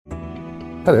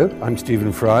Hello, I'm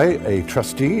Stephen Fry, a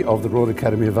trustee of the Royal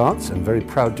Academy of Arts and very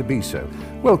proud to be so.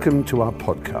 Welcome to our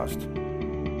podcast.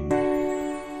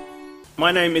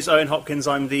 My name is Owen Hopkins.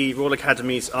 I'm the Royal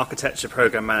Academy's Architecture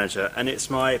Programme Manager, and it's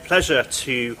my pleasure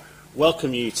to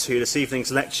welcome you to this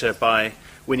evening's lecture by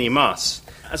Winnie Maas.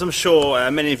 As I'm sure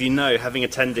many of you know, having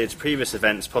attended previous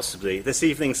events possibly, this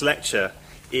evening's lecture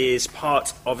is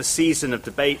part of a season of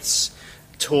debates,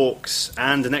 talks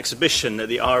and an exhibition that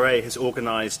the RA has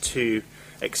organised to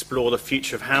explore the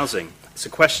future of housing. It's a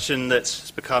question that's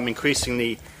become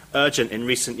increasingly urgent in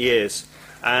recent years,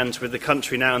 and with the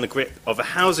country now in the grip of a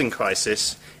housing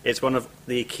crisis, it's one of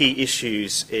the key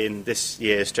issues in this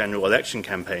year's general election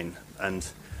campaign. And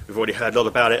we've already heard a lot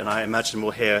about it, and I imagine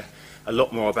we'll hear a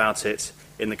lot more about it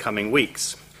in the coming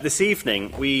weeks. This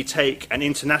evening, we take an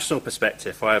international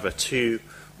perspective, however, to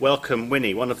welcome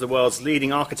Winnie, one of the world's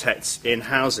leading architects in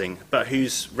housing, but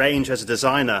whose range as a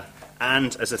designer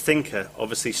and as a thinker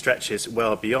obviously stretches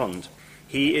well beyond.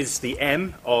 He is the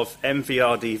M of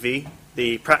MVRDV,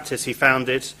 the practice he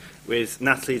founded with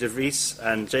Nathalie de Vries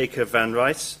and Jacob van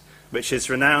Rijs, which is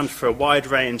renowned for a wide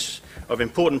range of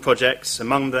important projects,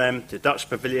 among them the Dutch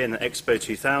Pavilion at Expo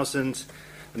 2000,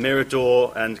 the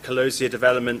Mirador and Colosia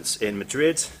developments in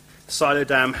Madrid,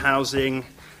 Silodam Housing,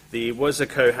 the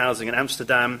Wozaco Housing in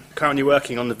Amsterdam, currently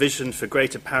working on the vision for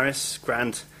Greater Paris,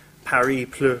 Grand Paris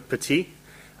Plus Petit,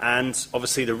 and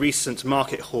obviously the recent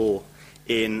Market Hall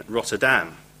in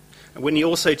Rotterdam. Winnie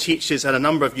also teaches at a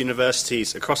number of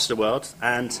universities across the world,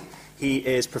 and he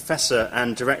is Professor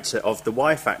and Director of the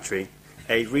Y Factory,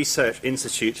 a research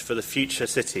institute for the future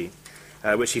city,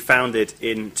 which he founded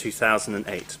in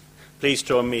 2008. Please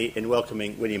join me in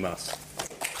welcoming Winnie Maas.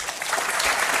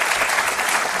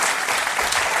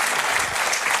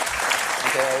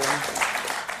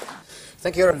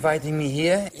 Thank you for inviting me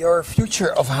here. Your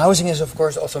future of housing is, of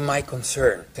course, also my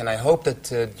concern. And I hope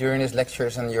that during these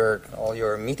lectures and all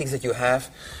your meetings that you have,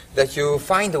 that you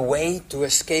find a way to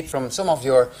escape from some of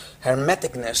your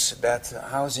hermeticness that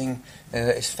housing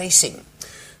is facing.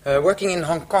 Working in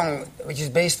Hong Kong, which is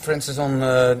based, for instance, on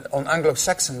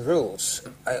Anglo-Saxon rules,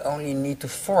 I only need to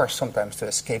force sometimes to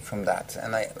escape from that.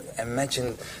 And I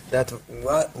imagine that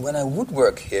when I would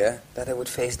work here, that I would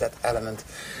face that element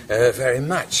very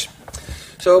much.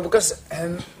 So, because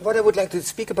what I would like to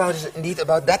speak about is indeed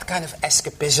about that kind of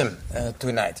escapism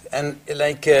tonight. And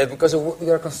because we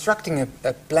are constructing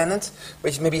a planet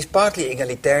which maybe is partly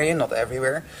egalitarian, not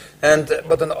everywhere,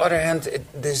 but on the other hand,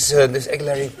 this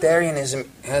egalitarianism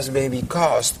has maybe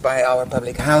caused by our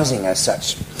public housing as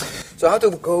such. So how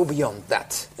to go beyond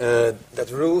that?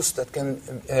 That rules that can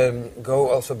go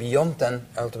also beyond then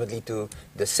ultimately to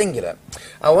the singular.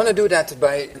 I want to do that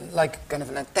by kind of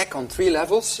an attack on three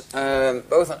levels,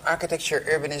 both on architecture,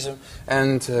 urbanism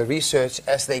and research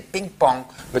as they ping-pong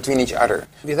between each other.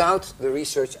 Without the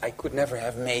research, I could never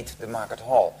have made the Market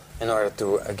Hall in order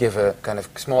to give a kind of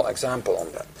small example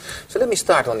on that. So let me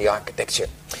start on the architecture.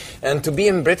 And to be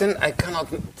in Britain, I cannot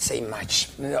say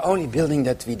much. The only building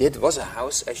that we did was a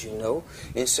house, as you know,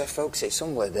 in Suffolk, say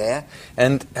somewhere there.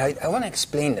 And I want to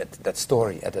explain that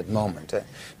story at that moment.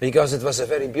 Because it was a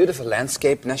very beautiful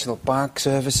landscape. National Park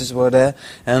Services were there.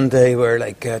 And they were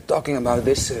talking about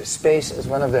this space as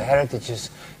one of the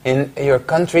heritages in your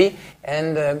country.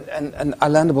 And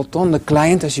Alain de Botton, the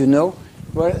client, as you know,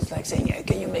 was saying,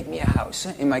 can you make me a house?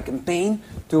 In my campaign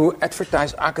to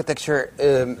advertise architecture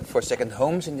for second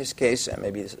homes in this case,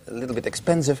 maybe it's a little bit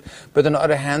expensive, but on the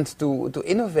other hand to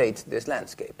innovate this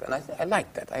landscape. And I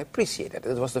like that, I appreciate that.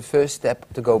 It was the first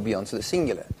step to go beyond the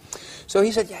singular. So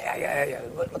he said, yeah,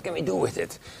 what can we do with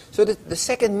it? So the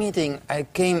second meeting, I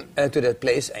came to that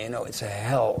place, and it's a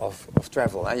hell of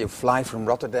travel. You fly from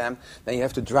Rotterdam, then you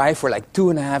have to drive for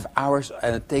 2.5 hours,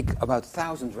 and take about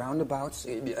 1,000 roundabouts,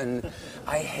 and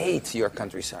I hate your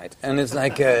countryside. And it's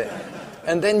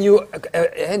and then you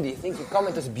think you come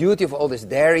into the beauty of all these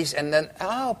dairies, and then,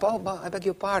 Paul, I beg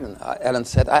your pardon, Ellen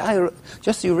said, I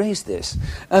just erased this.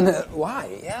 And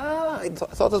why? Yeah, I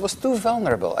thought it was too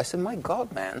vulnerable. I said, my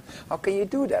God, man, how can you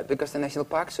do that? Because the National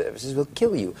Park Services will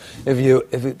kill you if you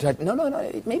try. No,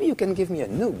 maybe you can give me a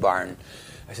new barn.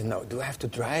 I said, no, do I have to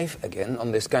drive again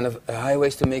on this kind of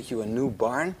highways to make you a new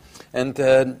barn? And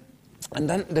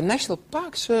then the National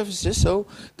Park Services, so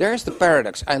there's the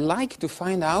paradox. I like to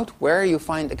find out where you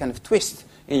find a kind of twist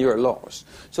in your laws.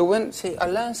 So when, say,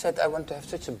 Alain said, I want to have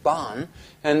such a barn,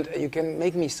 and you can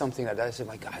make me something like that, I said,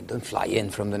 my God, don't fly in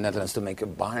from the Netherlands to make a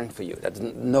barn for you. That's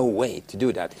no way to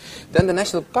do that. Then the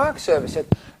National Park Service said,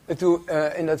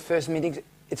 in that first meeting,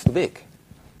 it's too big.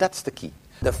 That's the key.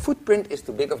 The footprint is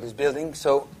too big of this building,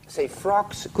 so, say,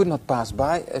 frogs could not pass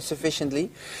by sufficiently.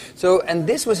 So, and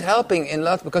this was helping in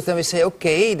lot, because then we say,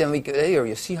 okay, then here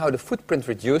you see how the footprint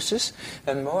reduces,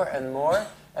 and more,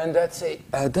 and that's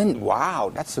then,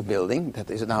 wow, that's a building that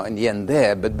is now in the end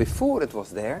there, but before it was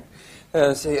there,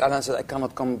 say, Alain said, I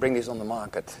cannot come bring this on the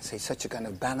market. Say, such a kind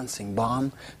of balancing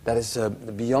barn that is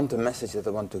beyond the message that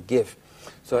I want to give.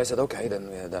 So I said, okay,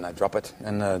 then I drop it,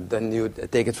 and then you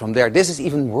take it from there. This is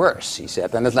even worse, he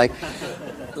said, and it's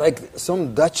like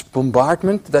some Dutch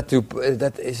bombardment that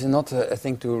is not a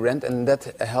thing to rent, and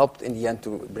that helped in the end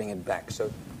to bring it back. So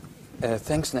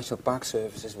thanks, National Park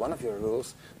Service, is one of your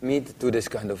rules, meet to this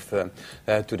kind of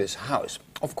to this house.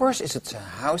 Of course, it's a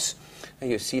house. And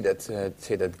you see that,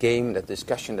 say, that game, that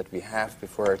discussion that we have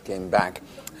before it came back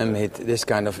and made this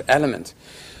kind of element.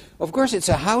 Of course, it's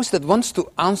a house that wants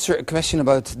to answer a question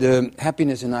about the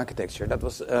happiness in architecture. That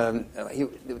was,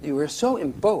 you were so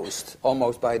imposed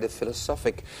almost by the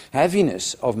philosophic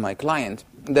heaviness of my client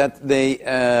that they,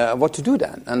 what to do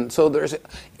then? And so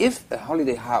if a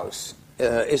holiday house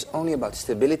is only about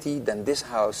stability, then this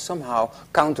house somehow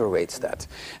counterweights that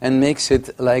and makes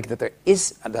it like that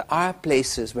there are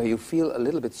places where you feel a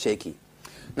little bit shaky.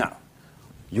 Now,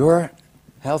 your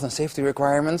health and safety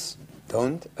requirements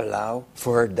don't allow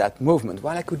for that movement.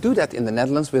 While I could do that in the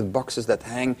Netherlands with boxes that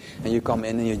hang and you come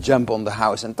in and you jump on the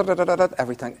house and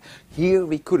every time, here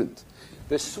we couldn't.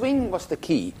 The swing was the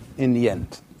key in the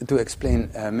end. To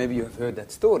explain, maybe you have heard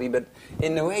that story, but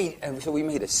in a way, so we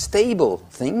made a stable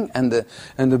thing, and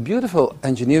the beautiful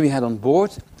engineer we had on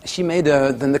board, she made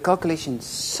then the calculation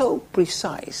so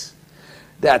precise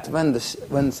that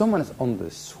when someone is on the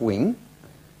swing,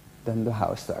 then the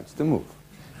house starts to move.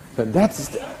 But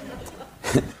that's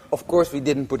of course, we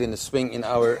didn't put in the swing in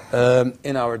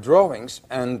our drawings,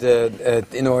 and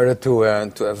in order to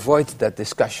avoid that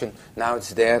discussion, now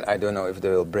it's there. I don't know if they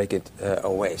will break it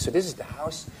away. So this is the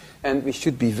house, and we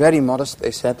should be very modest,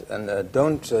 they said, and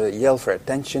don't yell for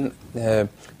attention.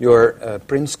 Your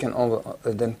prince can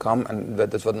then come, and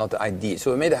that was not the idea.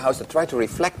 So we made a house that tried to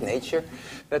reflect nature,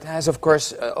 that has, of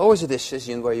course, always a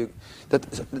decision where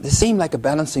the same like a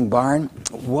balancing barn.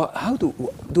 How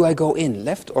do I go in,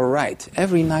 left or right?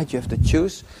 Every night you have to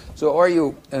choose. So, or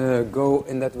you go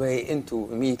in that way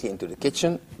immediately into the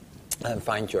kitchen and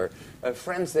find your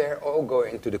friends there, or go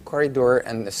into the corridor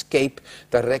and escape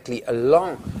directly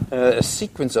along a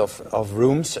sequence of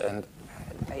rooms. And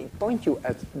I point you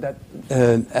at that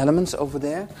elements over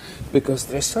there, because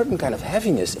there's certain kind of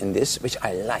heaviness in this, which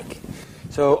I like.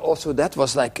 So also that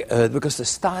was like, because the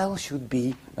style should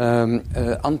be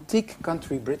antique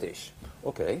country British.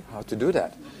 Okay, how to do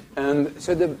that? And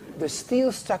so the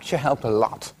steel structure helped a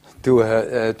lot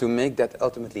to make that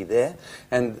ultimately there.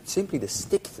 And simply the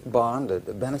sticked barn, the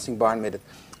balancing barn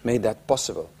made that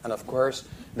possible. And of course,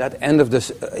 that end of the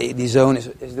zone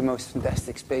is the most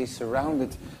fantastic space,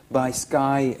 surrounded by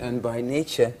sky and by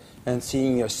nature, and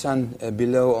seeing your son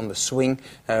below on the swing,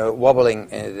 wobbling,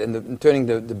 and turning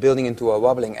the building into a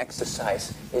wobbling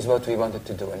exercise is what we wanted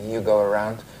to do. And you go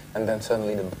around, and then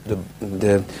suddenly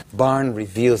the barn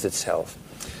reveals itself.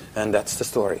 And that's the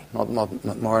story, not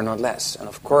more, not less. And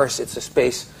of course, it's a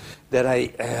space that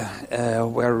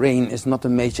where rain is not a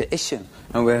major issue,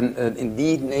 and where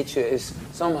indeed nature is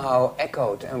somehow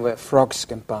echoed, and where frogs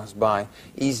can pass by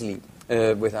easily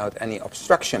without any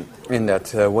obstruction in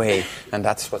that way. And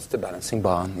that's what the balancing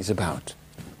barn is about.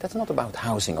 That's not about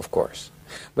housing, of course,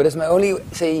 but it's my only,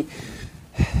 the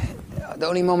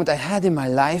only moment I had in my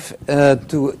life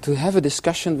to have a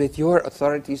discussion with your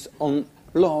authorities on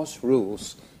laws,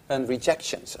 rules, and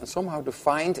rejections, and somehow to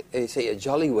find a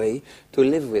jolly way to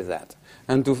live with that,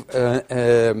 and to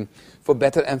for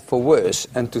better and for worse,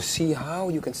 and to see how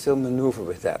you can still maneuver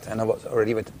with that. And I was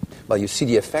already you see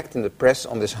the effect in the press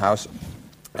on this house,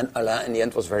 and Alain in the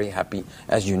end was very happy,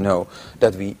 as you know,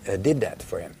 that we did that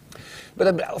for him.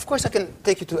 But of course, I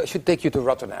should take you to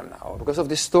Rotterdam now, because of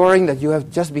this story that you have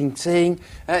just been saying.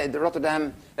 In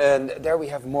Rotterdam, there we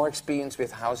have more experience with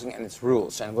housing and its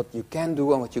rules, and what you can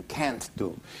do and what you can't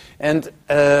do. And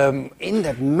in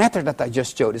that matter that I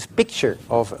just showed, this picture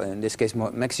of, in this case,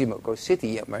 Mexico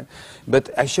City,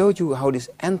 but I showed you how this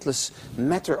endless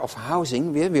matter of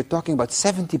housing, we're talking about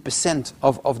 70%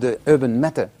 of the urban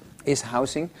matter is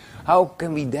housing. How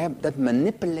can we that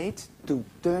manipulate to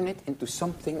turn it into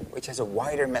something which has a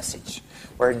wider message,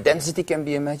 where density can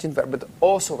be imagined, but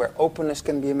also where openness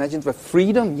can be imagined, where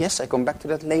freedom, yes, I come back to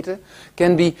that later,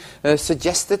 can be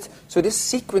suggested. So this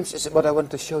sequence is what I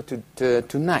want to show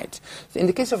tonight. So in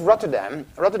the case of Rotterdam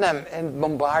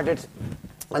bombarded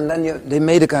And then they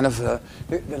made a kind of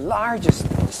the largest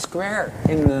square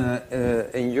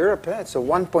in Europe. It's a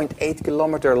 1.8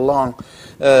 kilometer long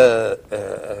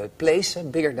place,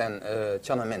 bigger than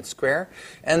Tiananmen Square.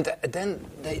 And then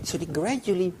they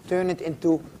gradually turn it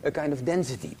into a kind of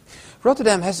density.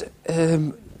 Rotterdam has.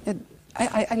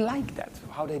 I like that,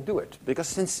 how they do it, because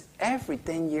since every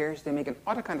 10 years they make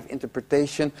another kind of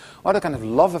interpretation, other kind of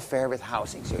love affair with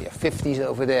housing. So you have 50s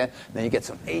over there, then you get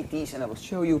some 80s, and I will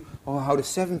show you how the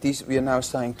 70s we are now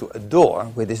starting to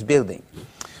adore with this building.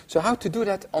 So how to do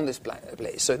that on this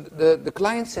place? So the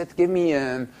client said, give me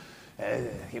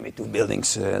 2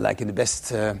 buildings, like in the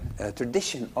best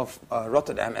tradition of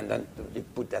Rotterdam, and then you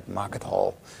put that market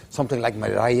hall, something like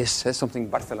Marais, something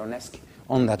Barcelonesque,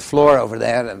 on that floor over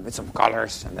there, and with some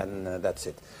colors, and then that's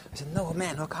it. I said, no,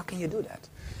 man, how can you do that?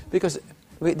 Because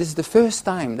this is the first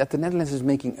time that the Netherlands is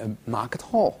making a market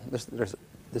hall. That's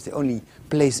the only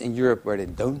place in Europe where they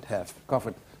don't have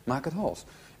covered market halls.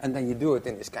 And then you do it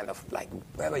in this kind of, like,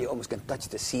 where you almost can touch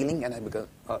the ceiling, and I become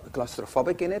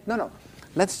claustrophobic in it. No.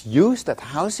 Let's use that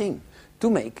housing to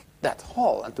make that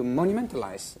hall and to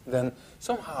monumentalize then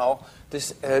somehow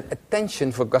this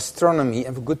attention for gastronomy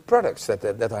and for good products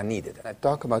that are needed. And I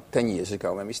talked about 10 years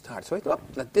ago when we started. So I thought,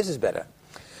 this is better.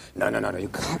 No, you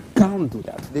can't do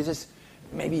that. This is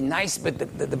maybe nice, but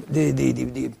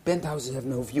the penthouses have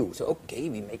no view. So okay,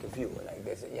 we make a view like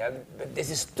this. Yeah, but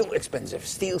this is too expensive.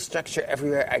 Steel structure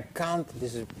everywhere. I can't.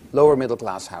 This is lower middle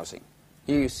class housing.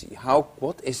 Here you see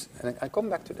and I come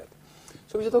back to that.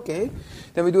 So we said, okay,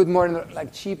 then we do it more in a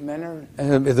cheap manner,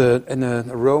 in a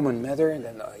Roman manner, and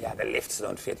then, the lifts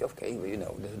don't fit. Okay,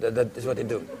 that is what they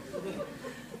do.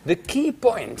 The key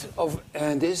point of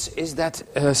this is that,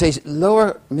 say,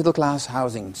 lower middle class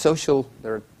housing, social,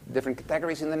 there are different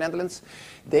categories in the Netherlands,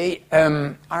 they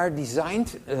are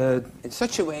designed in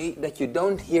such a way that you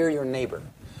don't hear your neighbor.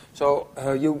 So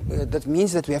that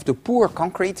means that we have to pour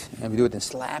concrete, and we do it in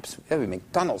slabs. We make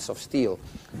tunnels of steel,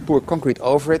 pour concrete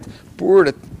over it, pour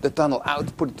the tunnel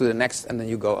out, put it to the next, and then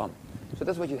you go on. So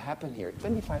that's what you happen here,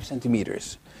 25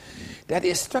 centimeters. That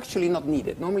is structurally not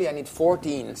needed. Normally I need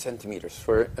 14 centimeters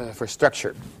for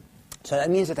structure. So that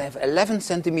means that I have 11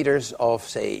 centimeters of,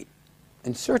 say,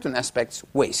 in certain aspects,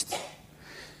 waste.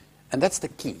 And that's the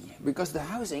key, because the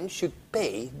housing should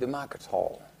pay the market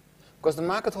hall. Because the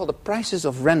market hall, the prices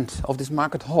of rent of this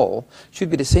market hall should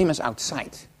be the same as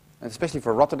outside. And especially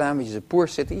for Rotterdam, which is a poor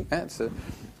city, it's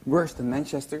worse than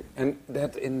Manchester, and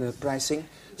that in the pricing.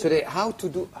 So how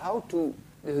to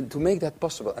make that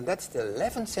possible, and that's the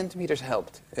 11 centimeters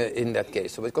helped in that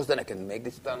case. So because then I can make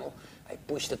this tunnel, I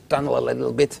push the tunnel a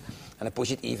little bit, and I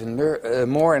push it even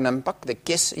more, and then they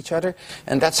kiss each other,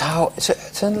 and that's how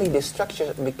suddenly the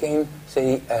structure became,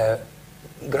 say,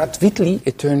 gradually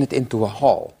it turned it into a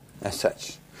hall. As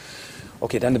such.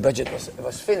 Okay, then the budget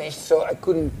was finished, so I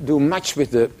couldn't do much with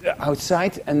the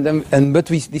outside, but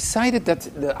we decided that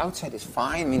the outside is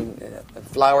fine. I mean,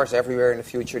 flowers everywhere in the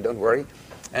future, don't worry.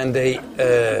 And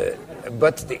it's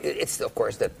of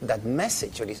course that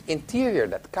message or this interior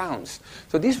that counts.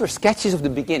 So these were sketches of the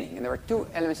beginning, and there were 2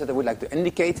 elements that I would like to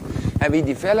indicate, and we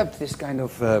developed this kind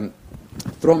of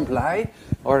trompe-l'œil,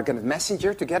 or kind of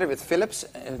messenger, together with Philips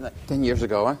 9 years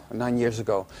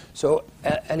ago. So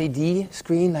LED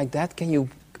screen like that, can you,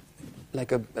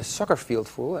 like a soccer field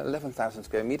full, 11,000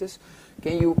 square meters,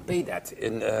 can you pay that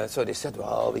in? So they said,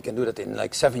 well, we can do that in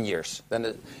like 7 years.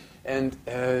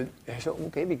 So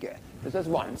okay, but that's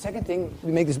one. Second thing,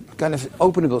 we make this kind of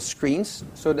openable screens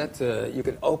so that you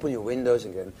can open your windows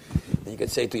and you can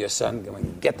say to your son,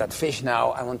 get that fish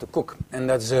now, I want to cook. And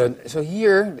that's so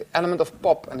here the element of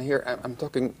pop, and here I'm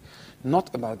talking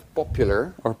not about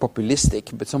popular or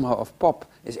populistic, but somehow of pop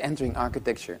is entering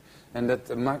architecture. And that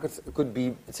the market could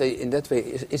be, say, in that way,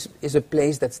 is a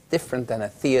place that's different than a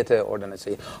theater or than, let's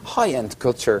say, high-end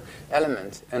culture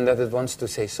element, and that it wants to,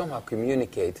 say, somehow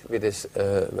communicate with this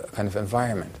kind of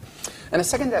environment. And the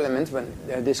second element, when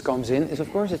this comes in, is,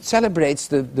 of course, it celebrates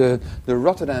the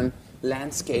Rotterdam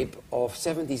landscape of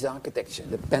 70s architecture,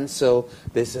 the pencil,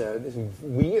 this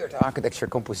weird architecture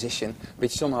composition,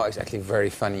 which somehow is actually very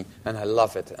funny, and I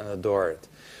love it and adore it.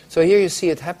 So here you see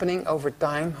it happening over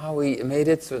time, how we made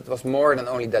it. So it was more than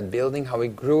only that building, how we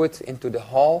grew it into the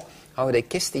hall, how they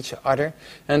kissed each other,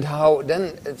 and how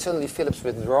then suddenly Philips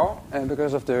withdrew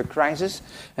because of the crisis,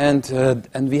 and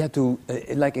we had to,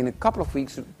 like in a couple of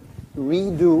weeks,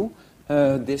 redo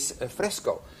this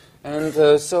fresco.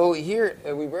 And so here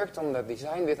we worked on the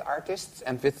design with artists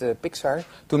and with Pixar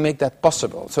to make that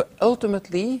possible. So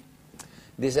ultimately,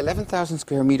 this 11,000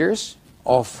 square meters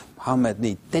of how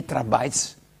many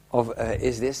tetrabytes of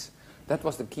is this? That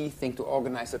was the key thing, to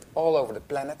organize it all over the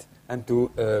planet and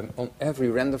to on every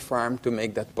render farm to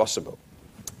make that possible.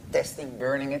 Testing,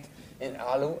 burning it in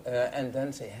alu, and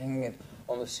then say hanging it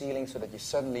on the ceiling so that you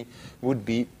suddenly would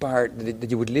be that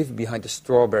you would live behind a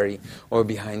strawberry or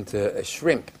behind a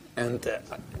shrimp. And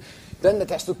then it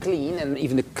has to clean, and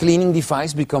even the cleaning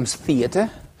device becomes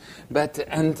theater.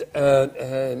 And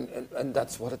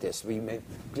that's what it is. We make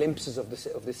glimpses of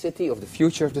the city, of the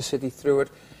future of the city through it.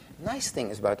 Nice thing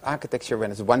is about architecture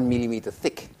when it's 1 millimeter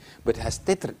thick, but it has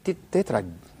tetra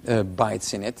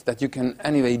bytes in it, that you can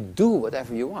anyway do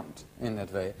whatever you want in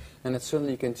that way. And that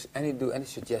certainly you can do any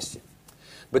suggestion.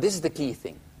 But this is the key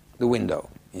thing, the window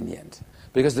in the end.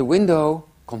 Because the window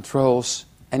controls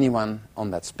anyone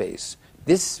on that space.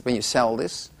 This, when you sell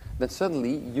this, then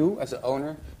suddenly you as an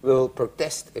owner will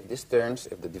protest if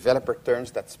the developer turns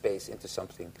that space into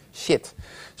something shit.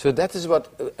 So that is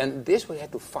and this we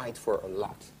had to fight for a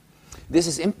lot. This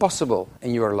is impossible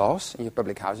in your laws, in your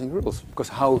public housing rules, because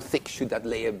how thick should that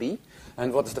layer be?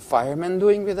 And what is the fireman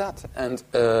doing with that? And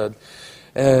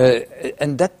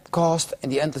that caused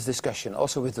an endless discussion,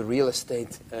 also with the real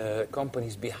estate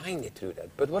companies behind it through that.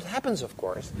 But what happens, of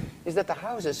course, is that the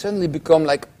houses suddenly become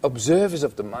like observers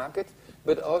of the market,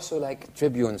 but also like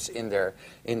tribunes in their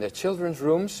children's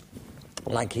rooms.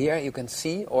 Like here you can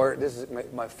see, or this is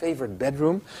my favorite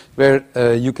bedroom, where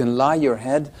you can lie your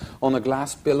head on a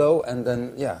glass pillow, and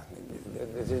then,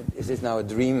 is this now a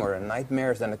dream or a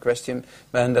nightmare, is then a question.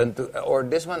 And then or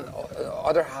this one,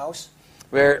 other house,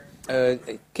 where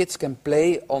kids can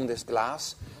play on this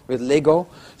glass with Lego,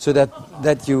 so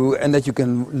that you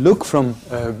can look from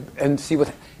and see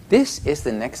what. This is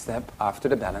the next step after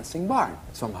the balancing barn,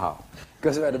 somehow.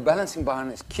 Because where the balancing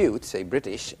barn is cute, say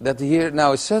British, that here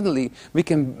now suddenly we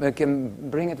can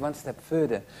bring it one step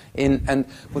further in. And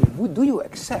what do you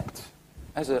accept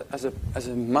as a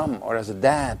mum or as a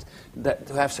dad that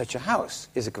to have such a house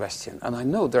is a question. And I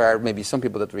know there are maybe some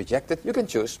people that reject it. You can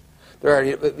choose.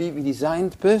 We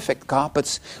designed perfect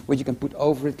carpets which you can put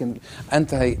over it, can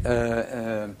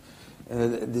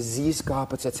disease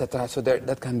carpets, etc. So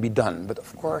that can be done. But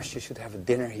of course, you should have a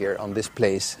dinner here on this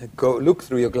place. Go look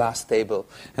through your glass table,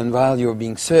 and while you're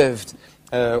being served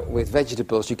with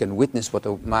vegetables, you can witness what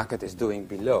the market is doing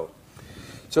below.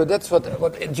 So that's what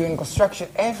during construction,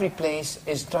 every place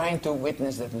is trying to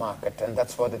witness that market, and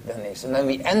that's what it then is. And then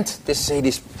we end this,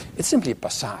 it's simply a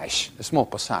passage, a small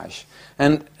passage.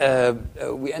 And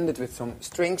we ended with some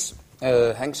strings,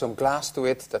 hang some glass to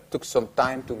it. That took some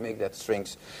time to make that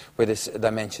strings with this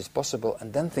dimensions possible,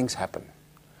 and then things happen.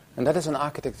 And that as an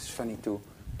architect is funny to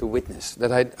witness,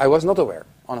 that I was not aware,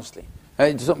 honestly.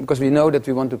 Because we know that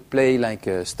we want to play like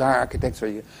star architects,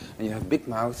 and you have big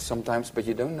mouths sometimes, but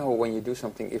you don't know when you do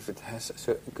something if it has.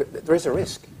 There is a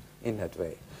risk in that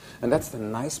way, and that's the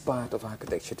nice part of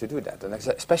architecture, to do that, and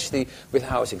especially with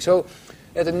housing. So,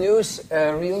 at the news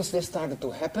reels, this started to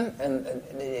happen, and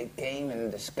they came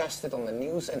and discussed it on the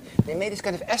news, and they made these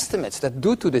kind of estimates that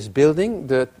due to this building,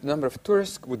 the number of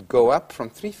tourists would go up from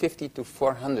 350 to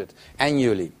 400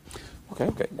 annually.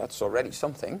 Okay, that's already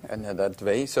something, and that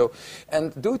way. So,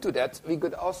 and due to that, we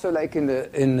could also, like in the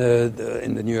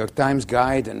New York Times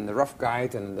guide and the Rough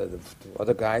Guide and the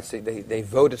other guides, they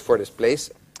voted for this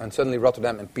place, and suddenly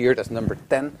Rotterdam appeared as number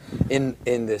 10 in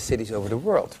the cities over the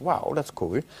world. Wow, that's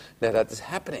cool that is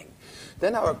happening.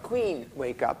 Then our queen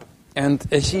wake up, and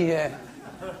she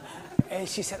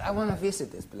said, "I want to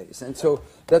visit this place," and so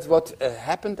that's what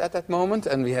happened at that moment,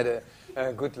 and we had a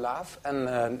good laugh and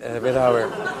with our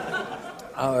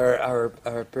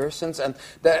persons, and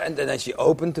then she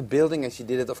opened the building, and she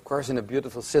did it, of course, in a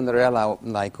beautiful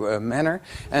Cinderella-like manner.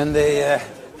 And they,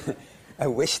 I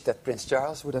wish that Prince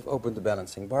Charles would have opened the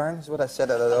balancing barn, is what I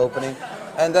said at that opening.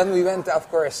 And then we went, of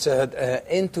course,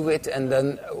 into it, and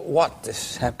then what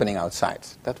is happening outside?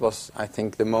 That was, I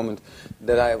think, the moment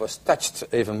that I was touched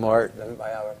even more than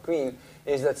by our queen.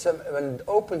 Is that when it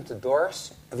opened the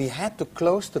doors, we had to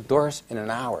close the doors in an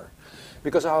hour.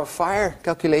 Because our fire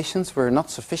calculations were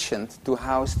not sufficient to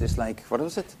house this,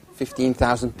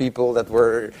 15,000 people that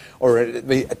were, or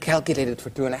we calculated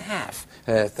for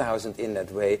 2,500 in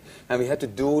that way. And we had to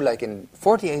do, in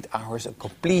 48 hours, a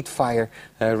complete fire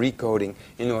recoding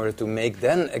in order to make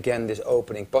then, again, this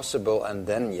opening possible. And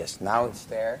then, yes, now it's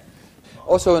there.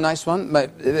 Also a nice one,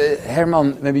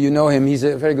 Herman, maybe you know him, he's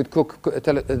a very good cook,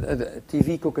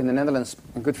 TV cook in the Netherlands,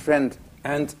 a good friend,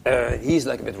 and he's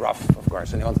a bit rough, of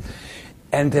course, and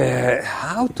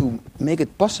how to make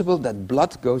it possible that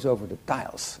blood goes over the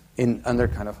tiles under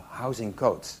kind of housing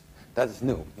codes. That is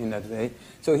new in that way.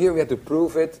 So here we had to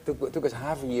prove it. Took us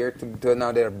half a year to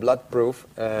now they're blood-proof,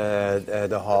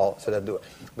 the hall. So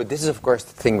but this is, of course,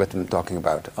 the thing that I'm talking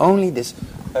about. Only this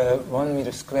 1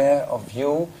 meter square of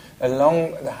view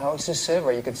along the houses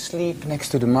where you can sleep next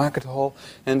to the market hall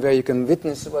and where you can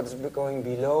witness what's going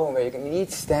below and where you can each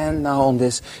stand now on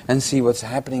this and see what's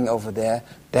happening over there.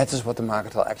 That is what the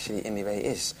market hall actually in a way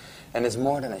is. And it's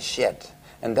more than a shed.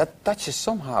 And that touches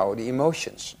somehow the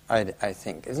emotions, I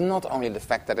think. It's not only the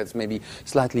fact that it's maybe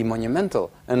slightly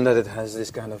monumental and that it has this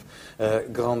kind of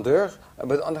grandeur,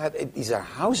 but on the other hand, these are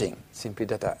housing, simply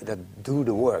that do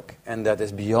the work, and that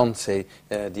is beyond, say,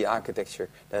 the architecture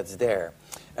that's there.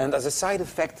 And as a side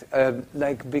effect,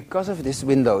 because of these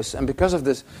windows and because of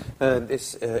this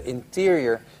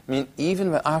interior, I mean,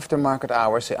 even after market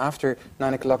hours, say after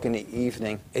 9 o'clock in the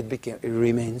evening, it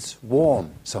remains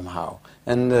warm somehow.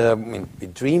 And we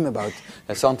dream about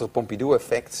Centre Pompidou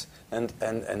effects, and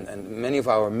many of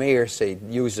our mayors say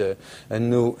use a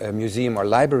new museum or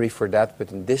library for that,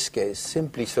 but in this case,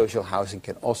 simply social housing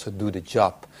can also do the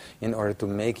job in order to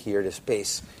make here the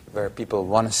space where people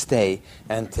want to stay,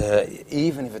 and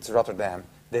even if it's Rotterdam,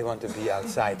 they want to be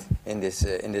outside in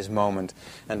this moment,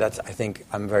 and that's, I think,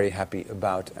 I'm very happy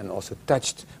about and also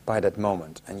touched by that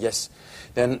moment. And yes,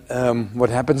 then what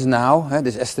happens now?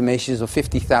 This estimations of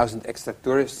 50,000 extra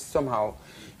tourists somehow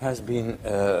has been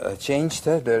changed.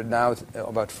 There are now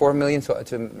about 4 million, so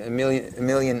it's a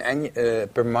million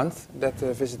per month that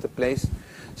visit the place.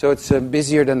 So it's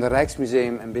busier than the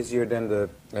Rijksmuseum and busier than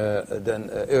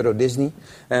Euro Disney,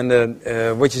 and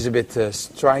which is a bit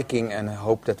striking, and I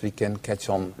hope that we can catch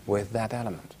on with that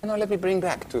element. Now let me bring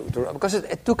back to because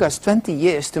it took us 20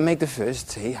 years to make the first,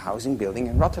 say, housing building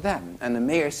in Rotterdam, and the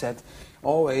mayor said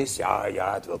always,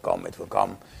 yeah, it will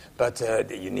come. But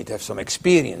you need to have some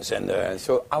experience, and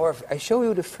so I show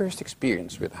you the first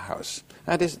experience with a house.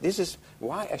 This is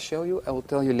why I show you. I will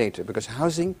tell you later, because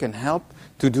housing can help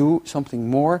to do something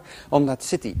more on that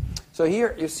city. So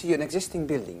here you see an existing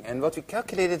building, and what we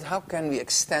calculated, how can we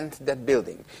extend that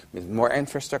building with more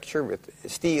infrastructure, with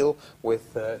steel,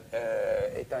 with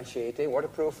étanchéité,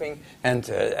 waterproofing, and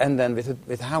then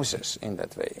with houses in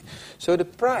that way. So the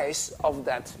price of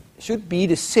that should be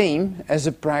the same as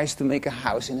the price to make a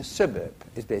house in a suburb.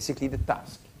 It's basically the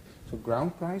task. So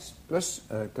ground price plus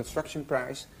construction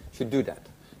price should do that.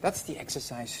 That's the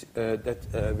exercise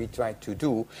that we tried to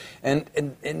do. And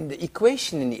the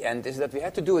equation in the end is that we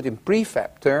had to do it in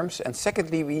prefab terms. And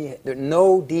secondly, there are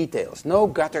no details. No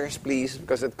gutters, please,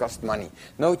 because it costs money.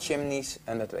 No chimneys,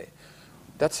 and that way.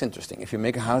 That's interesting. If you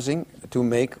make a housing to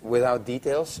make without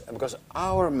details, because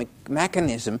our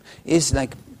mechanism is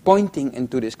like pointing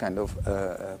into this kind of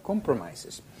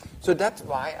compromises. So that's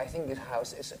why I think this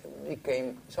house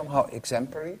became somehow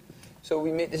exemplary. So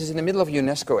this is in the middle of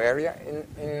UNESCO area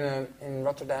in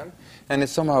Rotterdam, and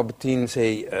it's somehow between,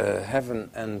 say,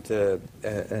 heaven and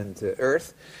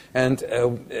earth, and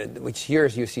which here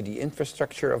you see the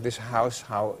infrastructure of this house,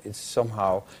 how it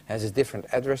somehow has its different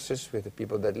addresses with the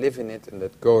people that live in it and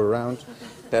that go around,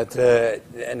 and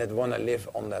that want to live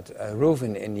on that roof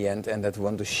in the end, and that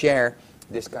want to share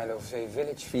this kind of, say,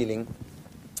 village feeling.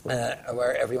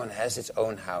 Where everyone has its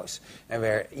own house, and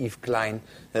where Yves Klein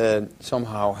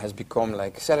somehow has become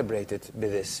like celebrated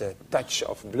with this touch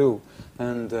of blue.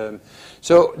 And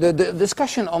so the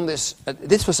discussion on this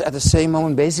was at the same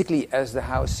moment basically as the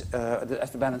house,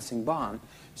 as the Balancing Barn.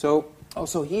 So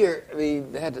also here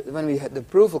when the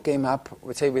approval came up,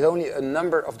 we'd say with only a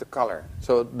number of the color.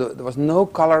 So there was no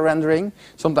color rendering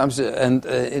sometimes, and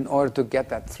in order to get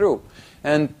that through.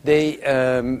 And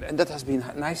and that has been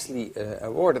nicely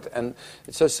awarded. And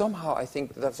so somehow I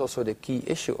think that's also the key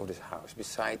issue of this house.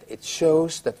 Besides, it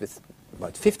shows that with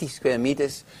about 50 square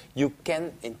meters, you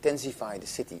can intensify the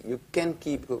city. You can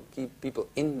keep people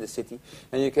in the city,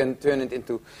 and you can turn it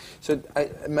into... So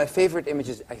my favorite image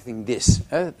is, I think, this.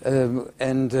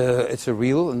 And it's a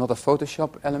real, not a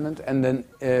Photoshop element. And then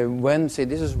when, say,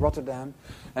 this is Rotterdam,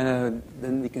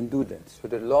 then we can do that. So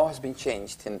the law has been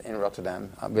changed in Rotterdam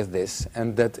with this,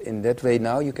 and that in that way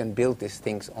now you can build these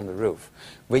things on the roof,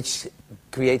 which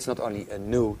creates not only a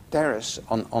new terrace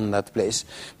on that place,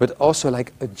 but also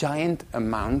like a giant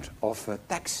amount of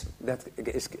tax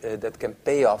that can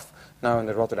pay off now in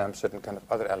the Rotterdam certain kind of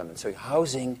other elements. So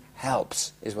housing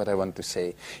helps, is what I want to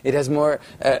say. It has more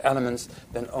elements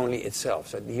than only itself.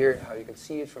 So here, how you can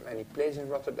see it from any place in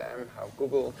Rotterdam, how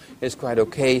Google is quite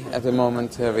okay at the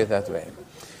moment with that way.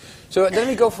 So then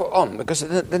we go on, because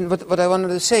then what I wanted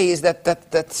to say is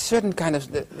that certain kind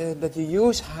of, that you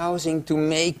use housing to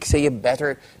make, say, a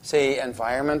better, say,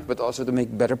 environment, but also to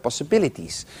make better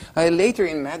possibilities. Later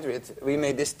in Madrid, we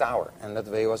made this tower, and that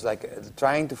way was like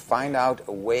trying to find out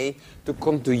a way to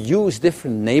come to use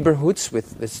different neighborhoods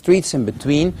with the streets in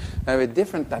between, with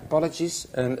different typologies,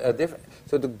 and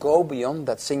so to go beyond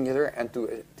that singular and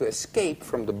to escape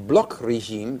from the block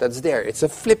regime that's there. It's a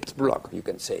flipped block, you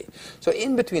can say. So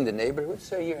in between the neighborhoods,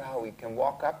 so here how we can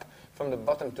walk up from the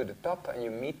bottom to the top, and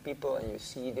you meet people and you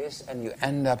see this, and you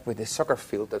end up with a soccer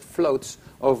field that floats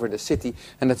over the city,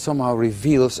 and that somehow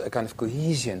reveals a kind of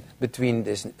cohesion between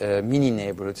these mini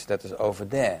neighborhoods that is over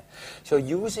there. So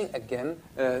using again,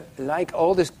 like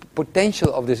all this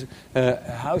potential of these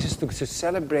houses to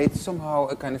celebrate somehow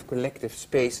a kind of collective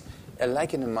space,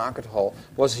 like in the market hall,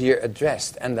 was here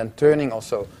addressed, and then turning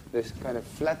also this kind of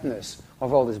flatness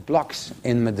of all these blocks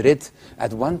in Madrid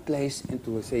at one place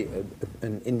into, say,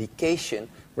 an indication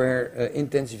where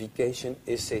intensification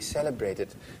is, say, celebrated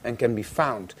and can be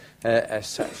found as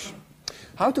such.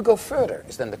 How to go further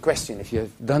is then the question, if you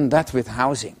have done that with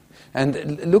housing.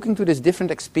 And looking to these different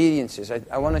experiences,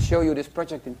 I want to show you this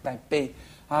project in Taipei,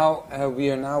 how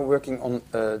we are now working on,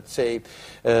 say,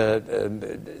 a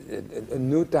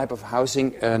new type of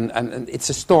housing, and it's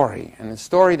a story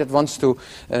that wants to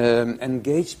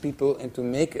engage people and to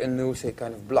make a new, say,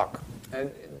 kind of block.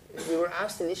 And we were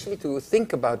asked initially to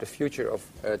think about the future of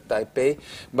Taipei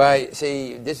by,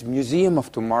 say, this Museum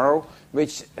of Tomorrow,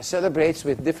 which celebrates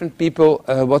with different people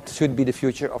what should be the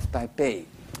future of Taipei.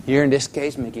 Here in this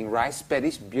case, making rice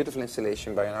paddies, beautiful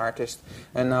installation by an artist.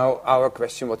 And now our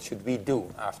question, what should we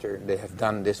do after they have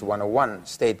done this 101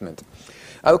 statement?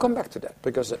 I will come back to that,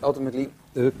 because ultimately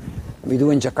we do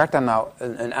in Jakarta now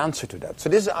an answer to that. So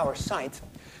this is our site,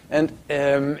 and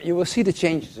you will see the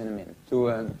changes in a minute.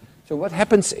 So what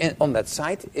happens on that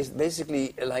site is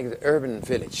basically like the urban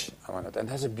village. And it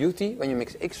has a beauty. When you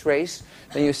mix X-rays,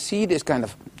 then you see this kind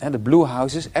of the blue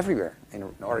houses everywhere, in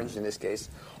orange in this case.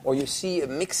 Or you see a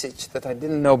mixage that I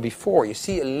didn't know before. You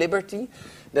see a liberty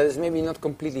that is maybe not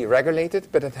completely regulated,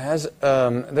 but it has,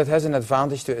 that has an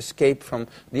advantage to escape from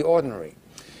the ordinary.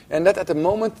 And that at the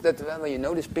moment that, well, you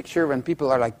know this picture when people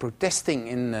are like protesting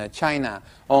in China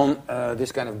on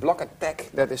this kind of block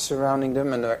attack that is surrounding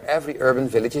them, and where every urban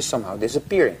village is somehow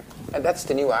disappearing. And that's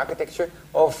the new architecture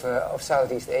of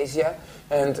Southeast Asia,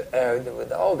 and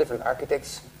with all different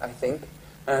architects, I think.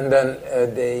 And then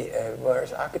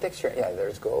where's architecture? Yeah,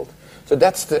 there's gold. So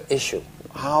that's the issue.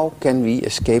 How can we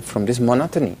escape from this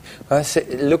monotony?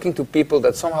 Looking to people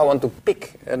that somehow want to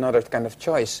pick another kind of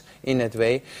choice in that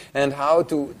way, and how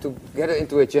to get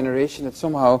into a generation that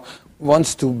somehow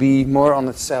wants to be more on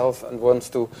itself and wants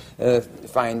to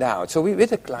find out. So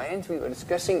with a client, we were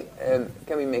discussing,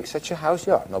 can we make such a house?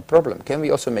 Yeah, no problem. Can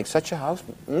we also make such a house?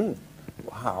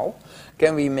 How?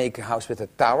 Can we make a house with a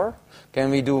tower? Can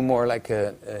we do more like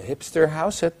a hipster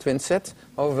house, a twin set?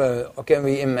 Or can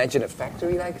we imagine a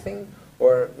factory-like thing?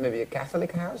 Or maybe a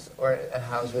Catholic house? Or a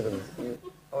house with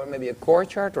or maybe a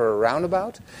courtyard or a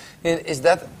roundabout?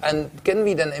 And can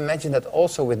we then imagine that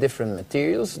also with different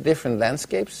materials, different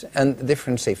landscapes, and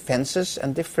different, say, fences,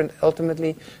 and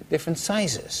ultimately different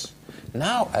sizes?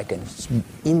 Now I can,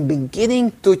 in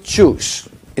beginning to choose,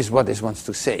 is what this wants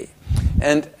to say.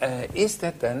 And is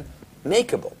that then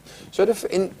makeable? So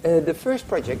in the first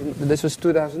project, this was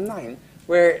 2009,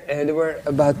 where there were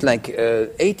about like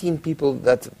 18 people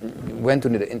that went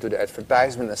into the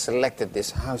advertisement and selected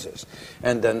these houses.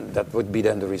 And then that would be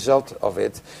then the result of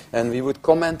it. And we would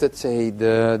comment at, say,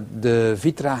 the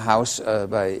Vitra house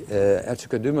by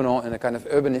Erzurumker Dumenon in a kind of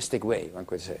urbanistic way, one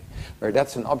could say. Where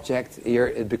that's an object, here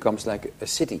it becomes like a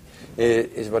city,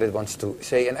 is what it wants to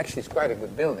say. And actually it's quite a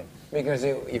good building, because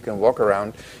you can walk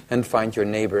around and find your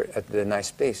neighbor at the nice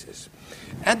spaces.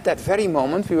 At that very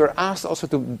moment, we were asked also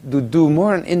to do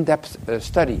more an in-depth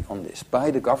study on this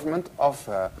by the government of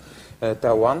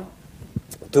Taiwan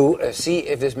to see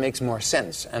if this makes more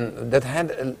sense. And that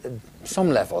had some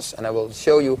levels, and I will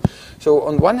show you. So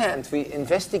on one hand, we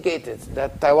investigated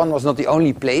that Taiwan was not the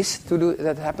only place to do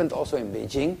that. Happened also in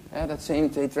Beijing, that same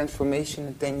transformation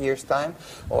in 10 years' time,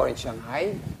 or in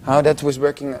Shanghai, how that was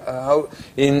working, how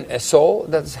in Seoul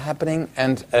that's happening,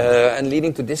 and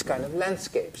leading to this kind of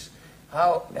landscapes.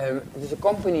 How it is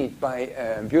accompanied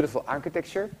by beautiful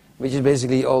architecture, which is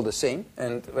basically all the same,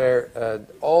 and where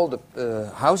all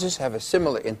the houses have a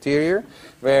similar interior,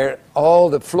 where all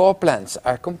the floor plans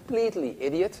are completely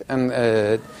idiot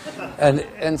and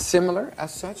similar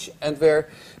as such, and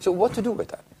so what to do with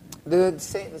that? The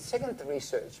second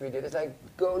research we did is like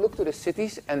go look to the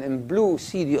cities and in blue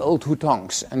see the old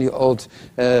hutongs and the old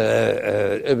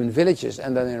urban villages,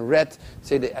 and then in red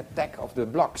say the attack of the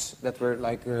blocks that were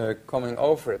like coming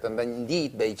over it. And then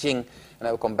indeed Beijing, and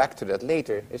I will come back to that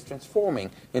later, is transforming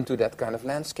into that kind of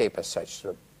landscape as such.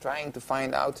 So trying to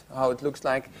find out how it looks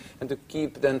like and to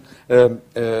keep then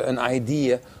an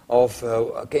idea of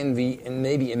can we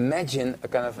maybe imagine a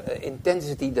kind of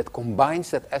intensity that combines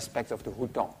that aspect of the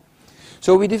hutong.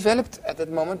 So we developed at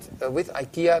that moment with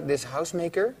IKEA this house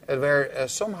maker where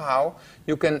somehow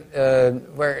you can,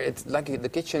 where it's like the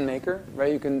kitchen maker, where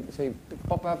you can say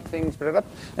pop up things,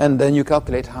 and then you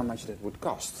calculate how much that would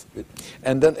cost.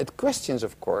 And then it questions,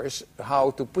 of course,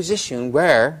 how to position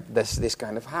where there's this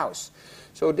kind of house.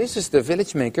 So this is the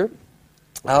village maker,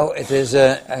 how it is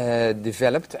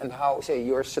developed and how, say,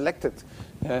 your selected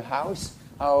house,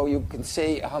 how you can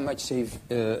say how much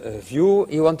view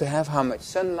you want to have, how much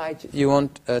sunlight you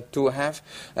want to have,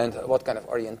 and what kind of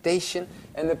orientation.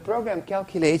 And the program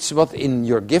calculates what in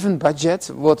your given budget,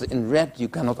 what in red you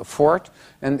cannot afford,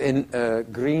 and in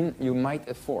green you might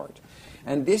afford.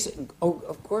 And this,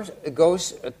 of course,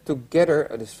 goes together,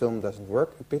 this film doesn't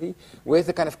work, a pity, with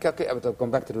the kind of calculation, but I'll come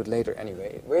back to it later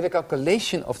anyway, with the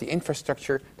calculation of the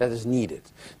infrastructure that is needed.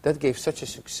 That gave such a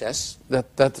success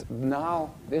that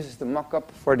now this is the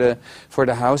mock-up for the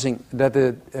housing that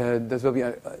that will be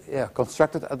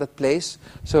constructed at that place.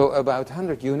 So about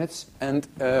 100 units, and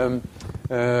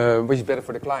which is better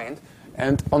for the client.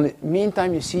 And on the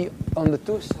meantime, you see on the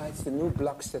two sides the new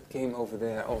blocks that came over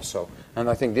there also. And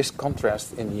I think this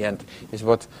contrast in the end is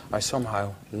what I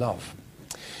somehow love.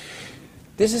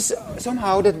 This is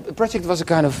somehow, that project was a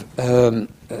kind of,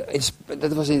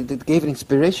 it gave an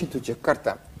inspiration to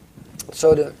Jakarta.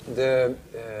 So the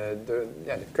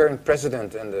current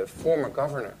president and the former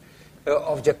governor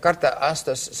of Jakarta asked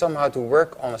us somehow to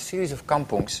work on a series of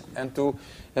kampungs and to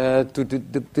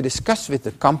discuss with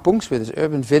the kampungs, with the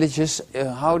urban villages,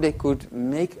 how they could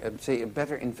make, say, a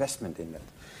better investment in that.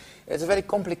 It's a very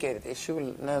complicated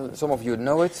issue. Some of you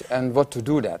know it, and what to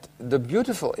do that. The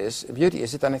beauty is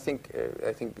it, and I think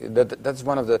that's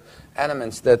one of the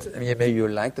elements that maybe you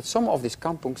like, that some of these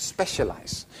kampungs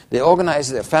specialize. They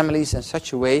organize their families in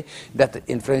such a way that, for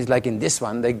instance, like in this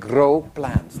one, they grow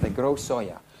plants, they grow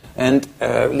soya. And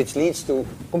which leads to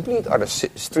complete other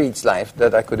streets life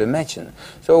that I could imagine.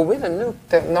 So with a new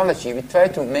technology, we try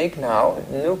to make now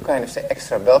new kind of, say,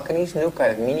 extra balconies, new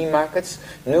kind of mini markets,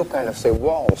 new kind of, say,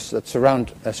 walls that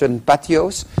surround certain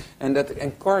patios, and that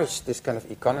encourage this kind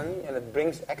of economy, and it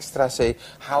brings extra, say,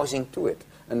 housing to it.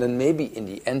 And then maybe in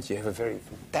the end you have a very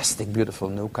fantastic, beautiful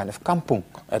new kind of kampung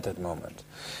at that moment.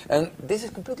 And this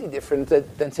is completely different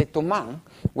than say, Tomang,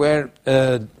 where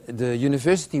the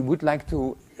university would like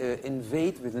to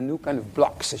invade with a new kind of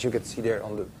blocks, as you can see there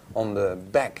on the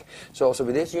back. So also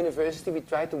with this university, we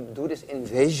try to do this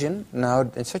invasion now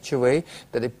in such a way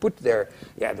that they put the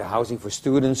housing for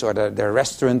students or their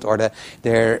restaurant or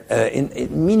their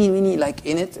mini like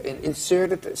in it,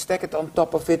 insert it, stack it on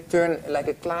top of it, turn like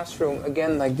a classroom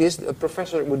again like this. A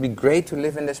professor would be great to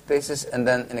live in these places, and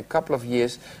then in a couple of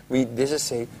years, this is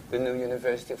say the new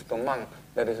University of Tomang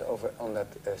that is over on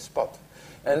that spot.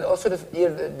 And also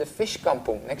the fish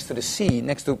kampung next to the sea,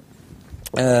 next to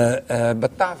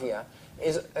Batavia,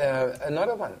 is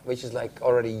another one which is like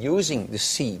already using the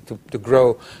sea to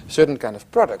grow certain kind of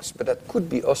products, but that could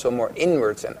be also more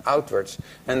inwards and outwards,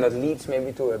 and that leads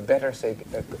maybe to a better, say,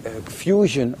 a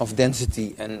fusion of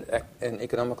density and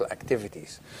economical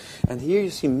activities. And here you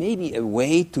see maybe a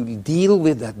way to deal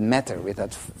with that matter, with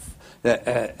that.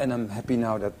 And I'm happy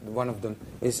now that one of them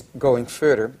is going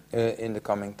further in the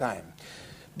coming time.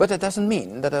 But that doesn't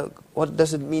mean that. What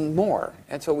does it mean more?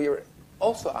 And so we were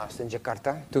also asked in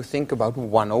Jakarta to think about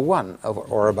 101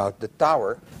 or about the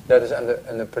tower that is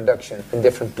under production in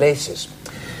different places.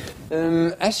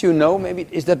 As you know, maybe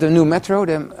is that the new metro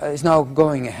is now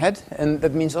going ahead, and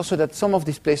that means also that some of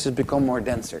these places become more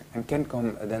denser and can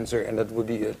become denser, and that would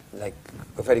be a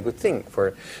very good thing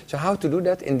for. So how to do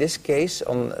that in this case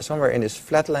on somewhere in this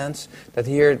flatlands that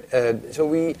here? So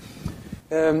we.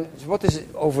 What is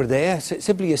over there?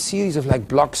 Simply a series of like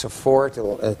blocks of 4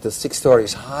 to 6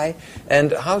 stories high,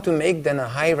 and how to make then a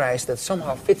high rise that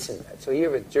somehow fits in that. So here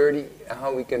with Jordi,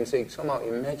 how we can say somehow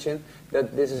imagine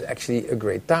that this is actually a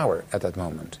great tower at that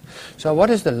moment. So what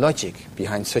is the logic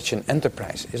behind such an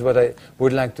enterprise is what I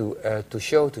would like to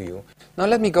show to you. Now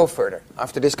let me go further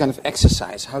after this kind of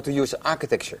exercise, how to use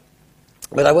architecture.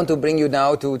 But I want to bring you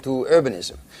now to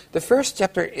urbanism. The first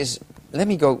chapter is, let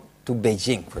me go to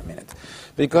Beijing for a minute.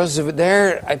 Because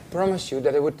there, I promised you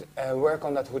that I would work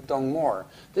on that Hutong more.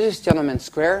 This is Tiananmen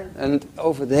Square, and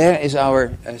over there is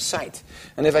our site.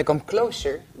 And if I come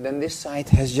closer, then this site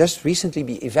has just recently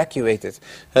been evacuated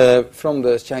from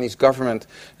the Chinese government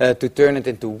to turn it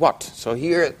into what? So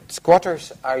here,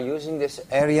 squatters are using this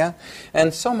area,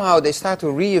 and somehow they start to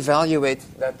reevaluate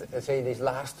that, say, these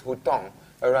last Hutong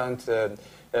around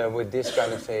with this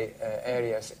kind of, say,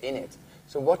 areas in it.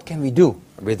 So what can we do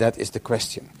with that is the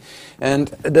question. And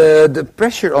the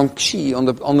pressure on Xi, on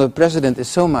the president, is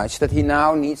so much that he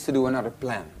now needs to do another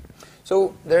plan.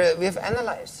 So we have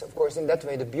analyzed, of course, in that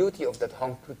way, the beauty of that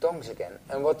Hutongs again,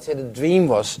 and what the dream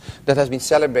was that has been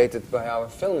celebrated by our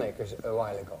filmmakers a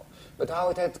while ago. But how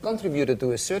it had contributed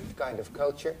to a certain kind of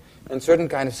culture and certain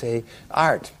kind of, say,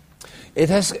 art. It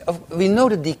has. We know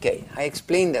the decay. I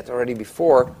explained that already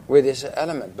before with this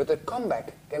element. But the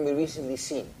comeback can be recently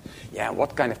seen. Yeah,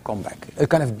 what kind of comeback? A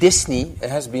kind of Disney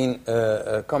has been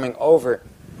coming over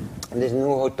these new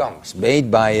Hutongs,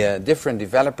 made by different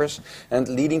developers and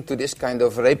leading to this kind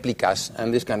of replicas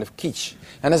and this kind of kitsch.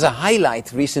 And as a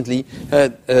highlight recently,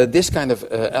 this kind of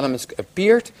elements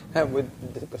appeared with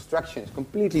the construction is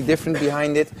completely different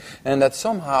behind it, and that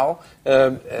somehow,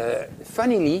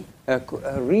 funnily,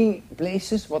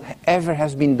 replaces whatever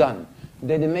has been done.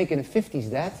 They make in the 50s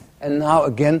that, and now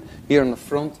again, here on the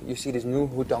front, you see these new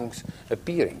Hutongs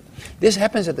appearing. This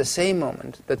happens at the same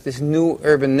moment that these new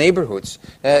urban neighborhoods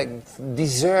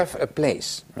deserve a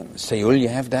place. In Seoul, you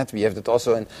have that. We have that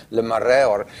also in Le Marais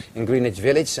or in Greenwich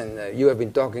Village, and you have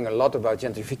been talking a lot about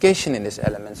gentrification in this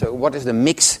element. So what is the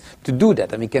mix to do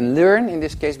that? And we can learn, in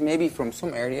this case, maybe from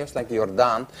some areas, like the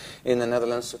Jordaan in the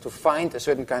Netherlands, to find a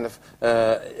certain kind of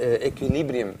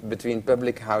equilibrium between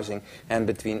public housing and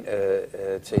between,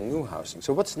 say, new housing.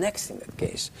 So what's next in that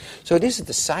case? So this is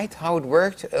the site, how it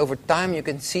worked. Over time, you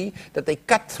can see that they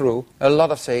cut through a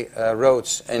lot of, say,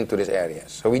 roads into this area.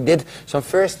 So we did some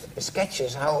first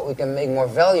sketches how we can make more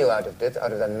value out of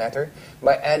that matter,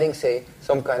 by adding, say,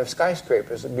 some kind of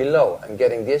skyscrapers below and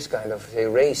getting this kind of, say,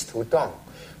 raised Hutong.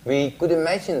 We could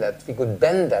imagine that we could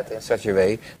bend that in such a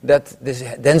way that this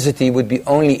density would be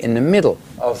only in the middle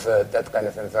of that kind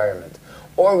of environment.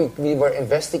 Or we were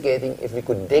investigating if we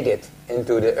could dig it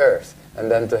into the earth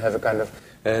and then to have a kind of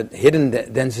hidden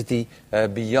density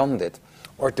beyond it.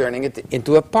 Or turning it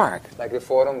into a park, like the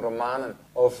Forum Romanen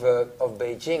of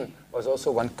Beijing was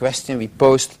also one question we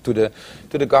posed to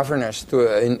the governors to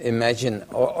imagine.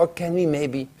 Or can we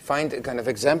maybe find a kind of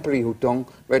exemplary Hutong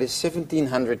where the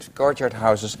 1,700 courtyard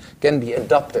houses can be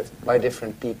adopted by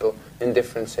different people in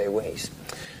different, say, ways.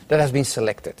 That has been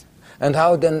selected. And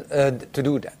how then to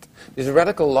do that? This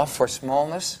radical love for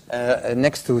smallness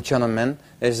next to Tiananmen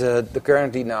is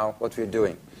currently now what we're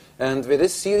doing. And with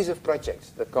this series of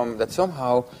projects that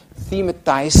somehow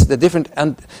thematize the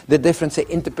different say,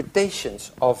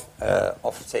 interpretations of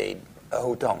say, a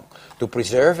Hutong. To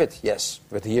preserve it, yes,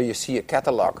 but here you see a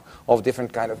catalog of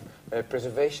different kind of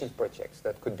preservation projects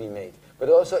that could be made. But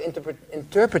also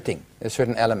interpreting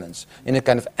certain elements in a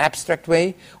kind of abstract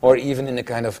way, or even in a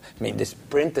kind of, this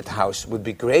printed house would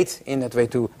be great in that way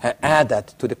to add that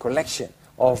to the collection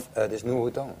of this new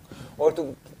Hutong. Or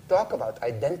to talk about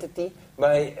identity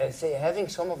by, say, having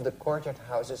some of the courtyard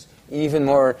houses even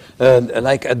more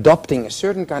like adopting a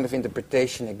certain kind of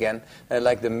interpretation again,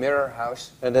 like the mirror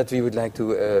house that we would like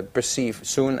to perceive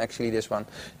soon, actually this one,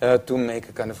 to make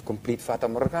a kind of complete Fata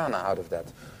Morgana out of that.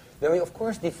 Then we, of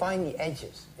course, define the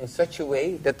edges in such a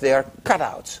way that they are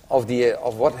cutouts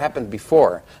of what happened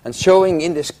before, and showing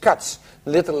in these cuts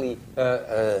literally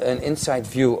an inside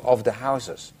view of the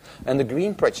houses. And the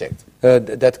green project,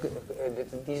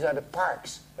 these are the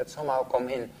parks that somehow come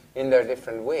in their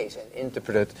different ways and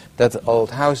interpret that old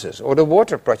houses. Or the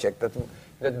water project that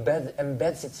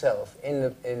embeds itself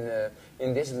in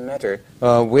this matter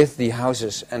with the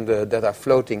houses and that are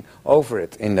floating over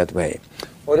it in that way.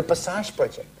 Or the Passage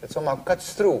project that somehow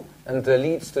cuts through and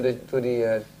leads to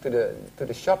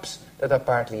the shops that are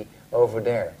partly over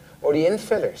there. Or the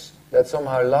infillers that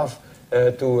somehow love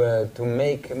to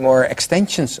make more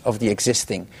extensions of the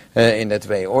existing in that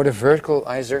way. Or the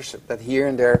verticalizers that here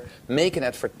and there make an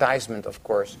advertisement, of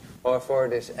course, or for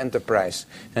this enterprise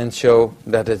and show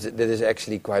that it is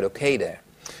actually quite okay there.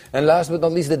 And last but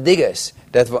not least, the diggers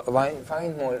that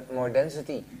find more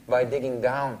density by digging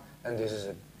down. And this is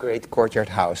a great courtyard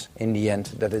house in the end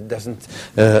that it doesn't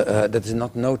that is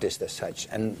not noticed as such.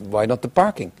 And why not the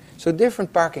parking? So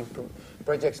different parking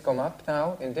projects come up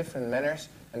now in different manners.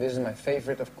 And this is my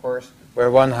favorite, of course, where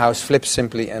one house flips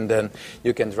simply and then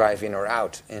you can drive in or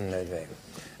out in that way.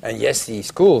 And yes, the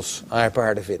schools are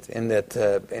part of it in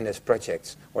this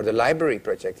project, or the library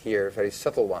project here, a very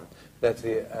subtle one that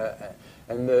we.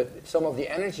 Some of the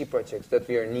energy projects that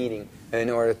we are needing in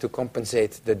order to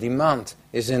compensate the demand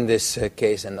is in this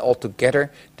case. And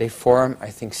altogether, they form, I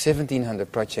think, 1,700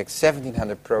 projects,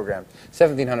 1,700 programs,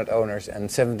 1,700 owners,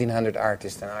 and 1,700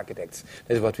 artists and architects.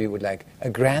 This is what we would like, a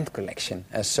grand collection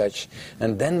as such.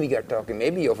 And then we are talking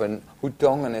maybe of a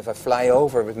Hutong, and if I fly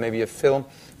over with maybe a film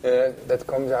that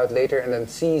comes out later and then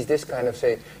sees this kind of,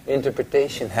 say,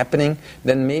 interpretation happening,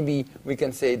 then maybe we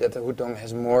can say that the Hutong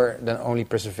has more than only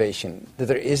preservation, that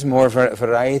there is more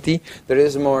variety, there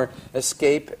is more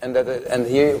escape, and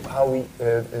here how we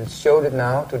showed it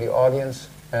now to the audience,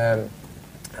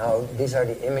 how these are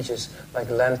the images like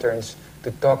lanterns to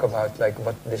talk about like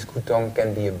what this Hutong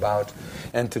can be about,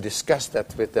 and to discuss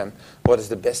that with them. What is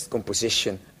the best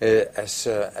composition as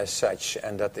such?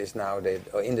 And that is now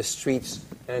in the streets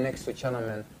next to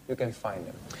Tiananmen. You can find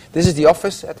them. This is the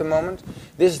office at the moment.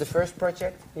 This is the first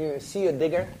project. You see a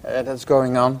digger that's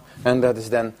going on, and that is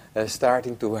then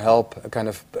starting to help a kind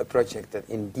of a project that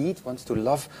indeed wants to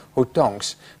love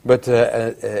Hutongs, but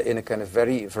in a kind of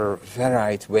very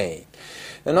varied way.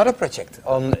 Another project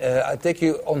I take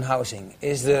you on housing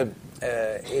is the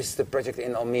project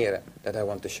in Almere that I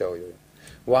want to show you.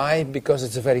 Why? Because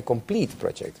it's a very complete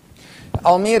project.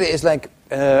 Almere is like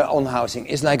on housing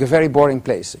is like a very boring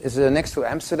place. It's next to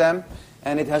Amsterdam,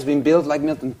 and it has been built like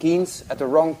Milton Keynes at the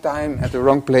wrong time, at the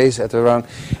wrong place, at the wrong,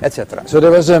 etc. So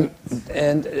there was and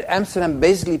Amsterdam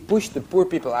basically pushed the poor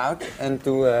people out, and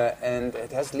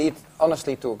it has led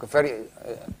honestly to a very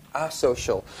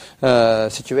asocial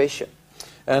situation.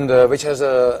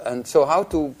 And so how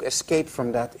to escape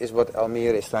from that is what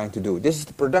Almere is trying to do. This is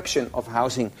the production of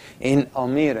housing in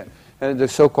Almere, the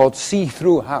so-called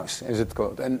see-through house, is it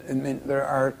called. And there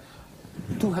are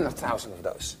 200,000 of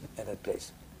those at that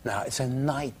place. Now, it's a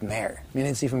nightmare. I mean,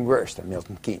 it's even worse than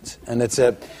Milton Keynes. And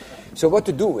so what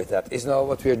to do with that is now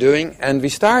what we are doing. And we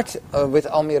start with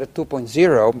Almere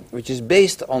 2.0, which is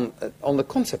based on the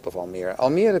concept of Almere.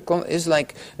 Almere is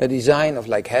like a design of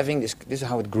like having this is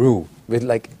how it grew, with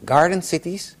like garden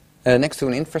cities next to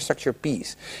an infrastructure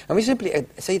piece. And we simply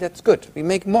say that's good. We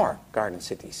make more garden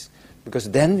cities.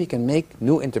 Because then we can make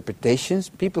new interpretations,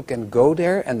 people can go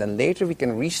there, and then later we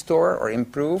can restore or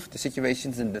improve the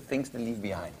situations and the things they leave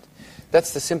behind.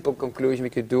 That's the simple conclusion we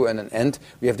could do, and at the end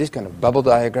we have this kind of bubble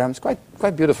diagrams, quite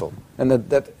beautiful, and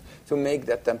that to make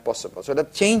that then possible. So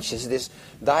that changes this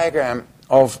diagram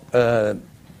of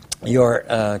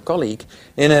your colleague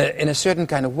in a certain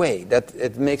kind of way, that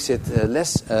it makes it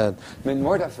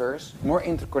more diverse, more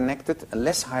interconnected, and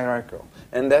less hierarchical.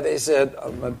 And that is a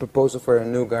proposal for a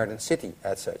new garden city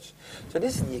as such. So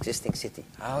this is the existing city,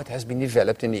 how it has been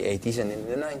developed in the 80s and in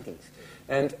the 90s.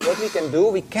 And what we can do,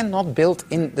 we cannot build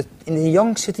in the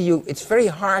young city. It's very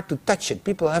hard to touch it.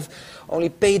 People have only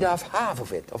paid off half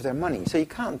of it, of their money. So you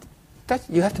can't touch.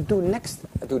 You have to do next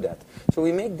to that. So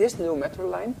we make this new metro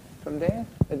line from there.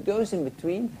 It goes in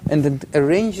between and then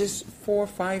arranges 4 or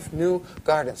 5 new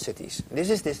garden cities. This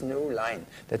is this new line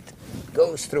that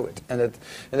goes through it, and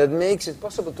that makes it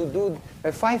possible to do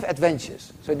 5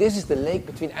 adventures. So this is the lake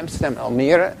between Amsterdam and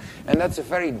Almere, and that's a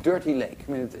very dirty lake.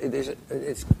 I mean,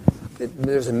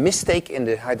 there's a mistake in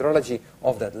the hydrology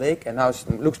of that lake, and now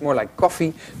it looks more like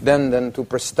coffee than to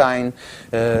pristine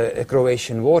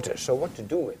Croatian water. So what to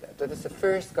do with that? That is the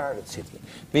first garden city.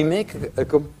 We make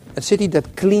a city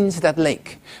that cleans that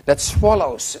lake, that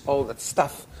swallows all that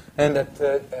stuff, and that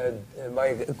by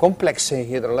a complex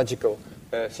hydrological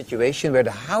situation where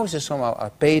the houses somehow are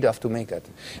paid off to make that.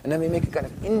 And then we make a kind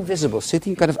of invisible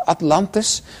city, kind of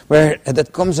Atlantis, where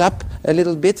that comes up a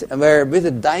little bit, and where with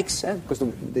the dikes, because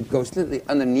it goes literally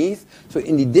underneath, so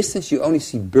in the distance you only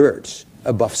see birds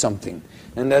above something.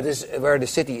 And that is where the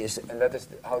city is, and that is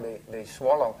how they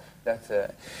swallow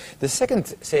that. The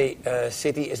second,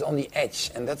 city is on the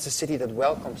edge, and that's a city that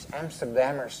welcomes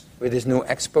Amsterdammers with this new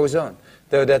expo zone,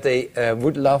 so that they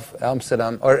would love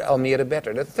Amsterdam or Almere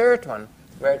better. The third one,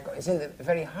 where it is in the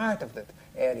very heart of that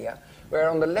area, where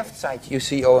on the left side you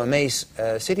see OMA's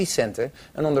city center,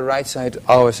 and on the right side,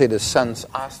 the Sun's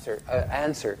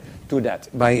answer to that,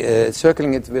 by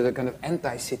circling it with a kind of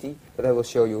anti-city that I will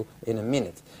show you in a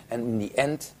minute. And in the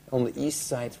end, on the east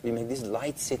side, we make this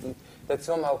light city that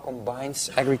somehow combines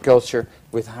agriculture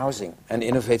with housing and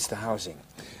innovates the housing.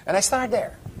 And I start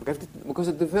there, because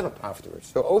it developed afterwards.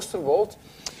 So Oosterwold,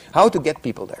 how to get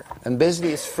people there. And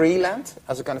basically it's free land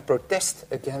as a kind of protest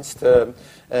against the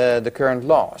current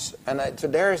laws. And so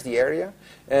there is the area,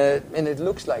 and it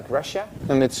looks like Russia.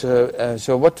 And it's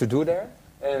so what to do there?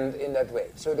 and in that way.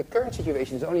 So the current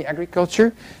situation is only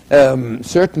agriculture,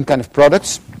 certain kind of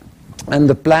products, and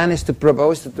the plan is to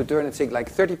propose to turn it, say,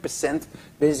 like 30%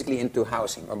 basically into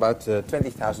housing, about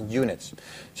 20,000 units.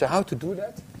 So how to do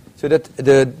that? So that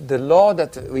the law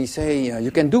that we say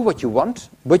you can do what you want,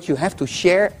 but you have to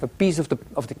share a piece of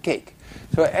the cake.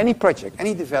 So any project,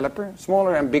 any developer,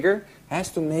 smaller and bigger, has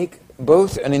to make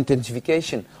both an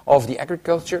intensification of the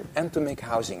agriculture and to make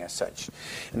housing as such.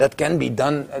 And that can be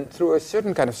done through a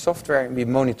certain kind of software, and we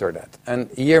monitor that. And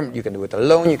here you can do it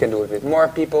alone, you can do it with more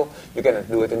people, you can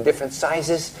do it in different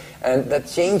sizes, and that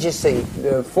changes, say,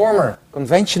 the former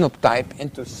conventional type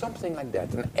into something like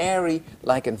that, an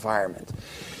airy-like environment.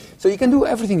 So you can do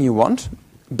everything you want,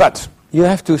 but you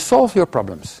have to solve your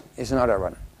problems, is another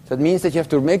one. That means that you have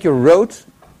to make your road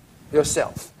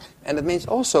yourself. And that means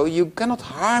also you cannot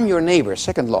harm your neighbor,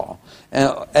 second law.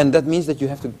 And that means that you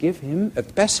have to give him a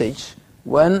passage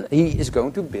when he is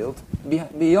going to build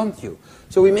beyond you.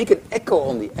 So we make an echo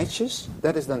on the edges,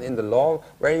 that is done in the law,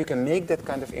 where you can make that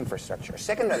kind of infrastructure.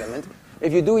 Second element,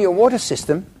 if you do your water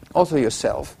system, also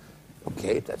yourself,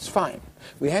 okay, that's fine.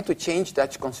 We had to change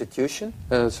Dutch constitution,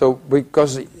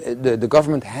 because the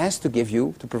government has to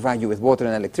provide you with water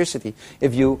and electricity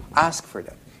if you ask for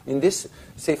that. In this,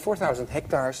 say, 4,000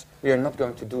 hectares, we are not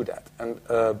going to do that. And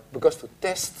because to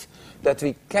test that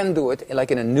we can do it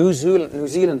like in a New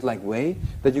Zealand-like way,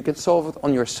 that you can solve it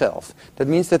on yourself. That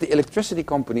means that the electricity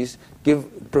companies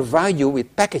provide you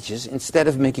with packages instead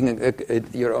of making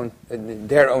their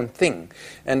own thing.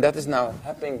 And that is now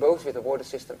happening both with the water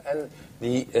system and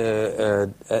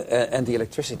the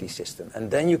electricity system. And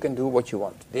then you can do what you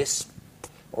want. This,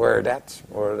 or that,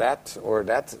 or that, or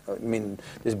that. I mean,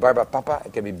 this Barbapapa,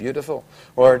 it can be beautiful.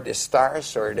 Or the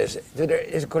stars, or this. So there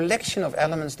is a collection of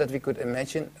elements that we could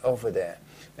imagine over there.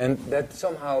 And that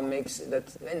somehow makes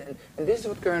that... And this is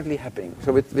what's currently happening.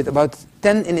 So with about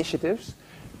 10 initiatives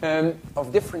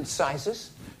of different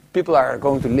sizes, people are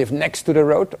going to live next to the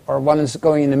road, or one is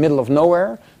going in the middle of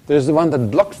nowhere. There's the one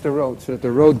that blocks the road, so that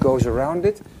the road goes around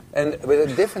it. And with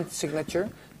a different signature,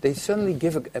 they suddenly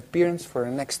give an appearance for a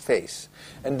next phase.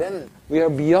 And then we are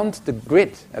beyond the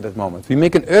grid at that moment. We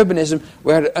make an urbanism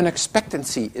where the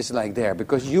unexpectancy is like there,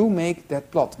 because you make that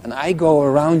plot, and I go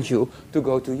around you to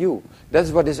go to you.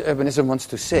 That's what this urbanism wants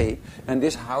to say, and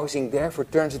this housing therefore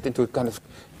turns it into a kind of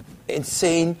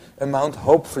insane amount,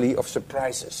 hopefully, of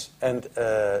surprises, and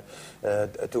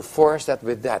to force that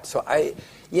with that. So I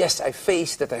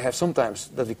faced that I have sometimes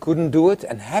that we couldn't do it,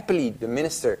 and happily the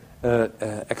minister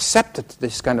accepted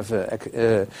this kind of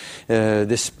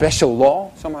this special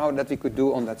law somehow that we could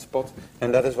do on that spot,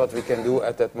 and that is what we can do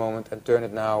at that moment and turn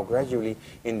it now gradually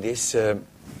in this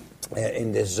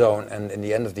zone. And in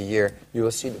the end of the year, you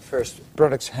will see the first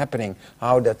products happening,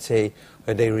 how that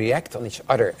they react on each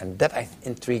other, and that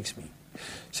intrigues me.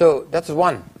 So that's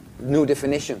one new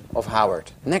definition of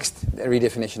Howard. Next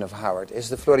redefinition of Howard is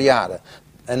the Floriade.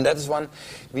 And that is one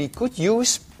we could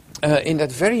use in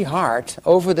that very heart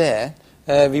over there.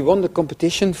 We won the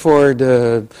competition for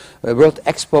the World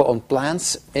Expo on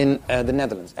Plants in the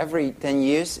Netherlands. Every 10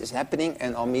 years is happening,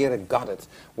 and Almere got it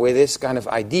with this kind of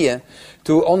idea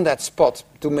to, on that spot,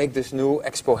 to make this new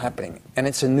expo happening. And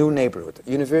it's a new neighborhood.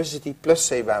 University plus,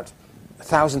 say, about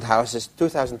 1,000 houses,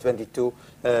 2022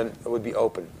 would be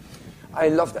open. I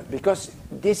love that, because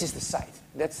this is the site.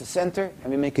 That's the center,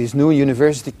 and we make this new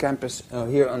university campus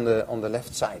here on the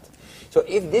left side. So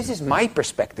if this is my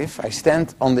perspective, I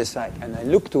stand on this side and I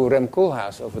look to Rem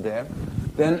Koolhaas over there,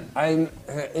 then I'm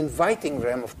inviting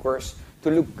Rem, of course, to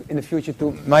look in the future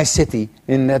to my city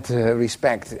in that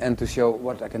respect, and to show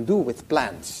what I can do with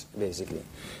plants, basically.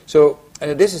 So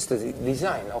this is the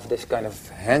design of this kind of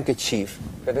handkerchief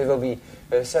that we will be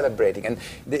celebrating. And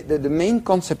the main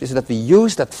concept is that we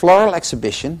use that floral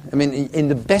exhibition, I mean, in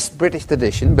the best British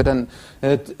tradition, but then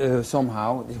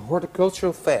somehow the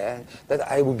horticultural fair, that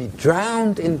I will be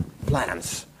drowned in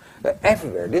plants.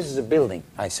 Everywhere. This is a building,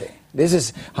 I say. This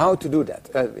is how to do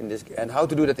that, and how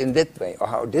to do that in that way. Or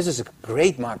how this is a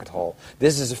great market hall.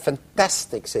 This is a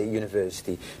fantastic, say,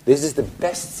 university. This is the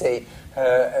best, say,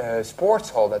 sports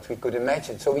hall that we could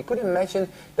imagine. So we could imagine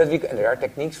that and there are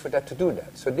techniques for that to do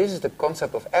that. So this is the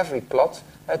concept of every plot,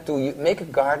 to make a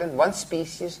garden, one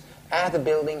species, add a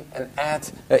building, and add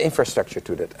infrastructure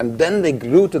to that. And then they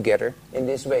glue together in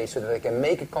this way, so that I can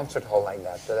make a concert hall like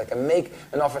that I can make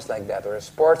an office like that, or a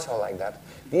sports hall like that.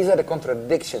 These are the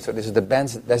contradictions. So this is the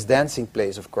best dancing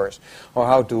place, of course, or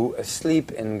how to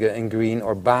sleep in green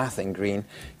or bath in green.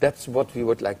 That's what we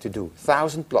would like to do.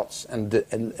 1,000 plots, and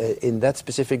in that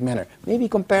specific manner. Maybe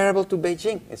comparable to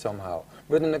Beijing somehow.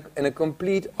 but in a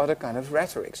complete other kind of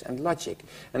rhetorics and logic,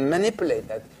 and manipulate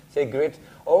that, say, grid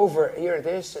over, here it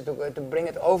is, to bring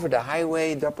it over the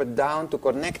highway, drop it down, to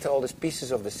connect all these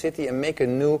pieces of the city and make a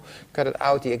new, cut it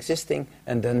out the existing,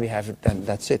 and then we have it, then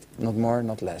that's it, not more,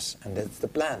 not less. And that's the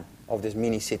plan of this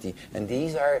mini city. And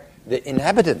these are the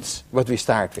inhabitants, what we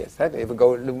start with. Right? If we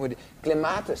go with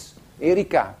Clematis,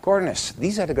 Erika, Cornus,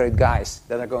 these are the great guys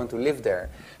that are going to live there.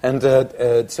 And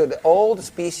so all the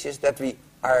species that we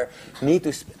need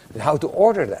to, how to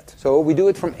order that. So we do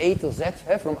it from A to Z,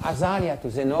 from Azalea to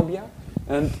Zenobia.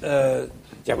 And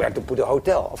we have to put a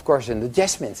hotel, of course, in the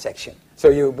Jasmine section.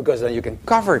 So because then you can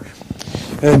cover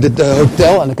the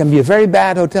hotel, and it can be a very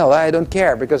bad hotel. I don't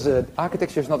care, because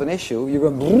architecture is not an issue. You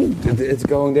go, it's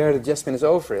going there, the Jasmine is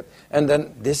over it. And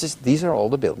then these are all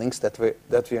the buildings that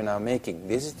we are now making.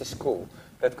 This is the school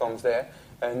that comes there,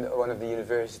 and one of the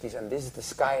universities, and this is the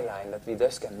skyline that we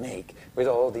thus can make with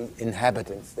all the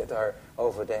inhabitants that are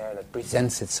over there, that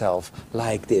presents itself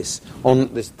like this,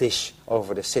 on this dish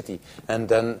over the city. And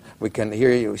then we can,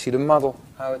 here you see the model,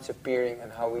 how it's appearing,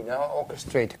 and how we now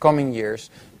orchestrate the coming years,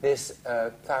 this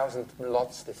 1,000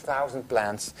 lots, this 1,000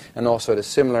 plants, and also the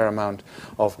similar amount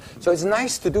of... So it's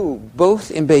nice to do,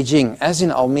 both in Beijing as in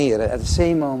Almere, at the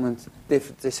same moment, they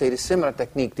say the similar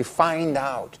technique, to find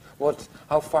out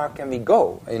how far can we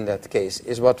go in that case,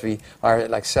 is what we are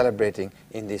like celebrating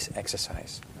in this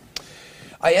exercise.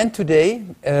 I end today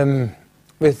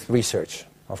with research,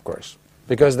 of course,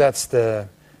 because that's we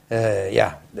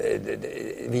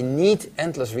need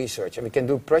endless research, and we can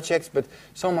do projects, but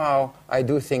somehow I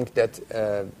do think that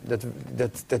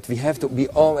we have to be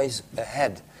always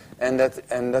ahead. And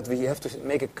that we have to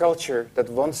make a culture that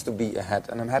wants to be ahead.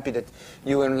 And I'm happy that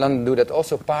you in London do that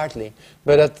also partly.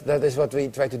 But that is what we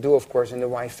try to do, of course, in the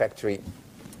Y Factory,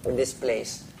 in this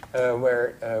place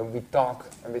where we talk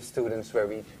with students, where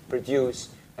we produce,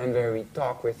 and where we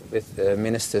talk with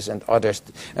ministers and others,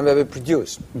 and where we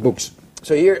produce books.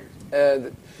 So here,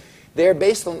 they're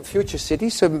based on future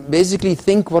cities. So basically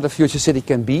think what a future city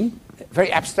can be.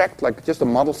 Very abstract, like just a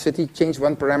model city, change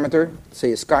one parameter,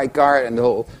 say a sky car, and the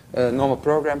whole normal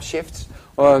program shifts.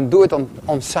 Do it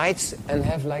on sites and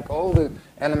have like all the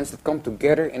elements that come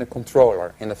together in a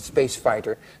controller, in a space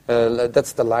fighter.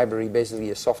 That's the library,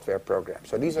 basically a software program.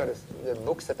 So these are the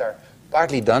books that are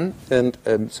partly done, and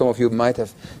some of you might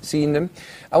have seen them.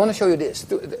 I want to show you this.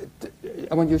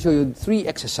 I want to show you 3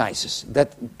 exercises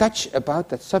that touch about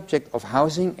that subject of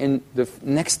housing in the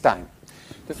next time.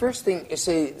 The first thing is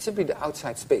simply the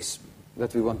outside space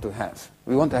that we want to have.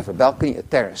 We want to have a balcony, a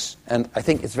terrace. And I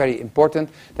think it's very important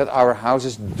that our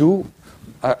houses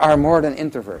are more than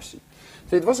introversi.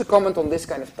 So it was a comment on this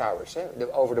kind of towers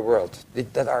over the world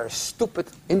that are stupid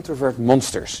introvert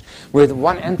monsters with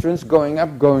one entrance going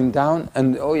up, going down,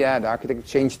 and the architect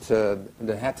changed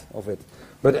the head of it.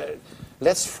 But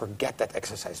let's forget that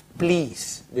exercise,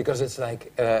 please, because it's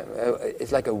like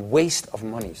a waste of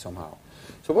money somehow.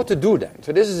 So what to do then?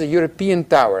 So this is a European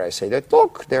tower, I say.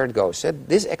 Look, there it goes.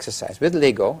 This exercise with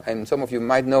Lego, and some of you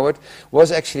might know it,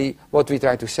 was actually what we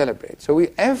tried to celebrate. So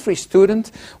every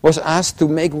student was asked to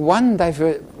make one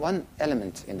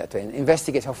element in that way, and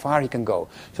investigate how far he can go.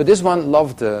 So this one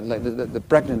loved the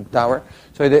pregnant tower.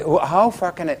 So how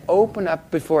far can I open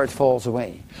up before it falls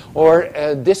away? Or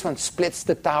this one splits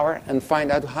the tower and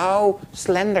find out how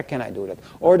slender can I do that?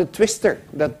 Or the twister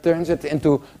that turns it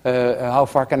into how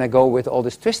far can I go with all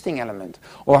this twisting element?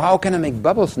 Or how can I make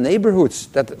bubbles, neighborhoods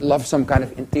that love some kind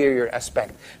of interior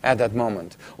aspect at that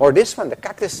moment? Or this one, the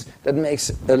cactus, that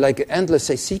makes like an endless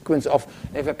sequence of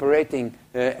evaporating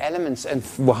elements, and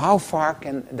how far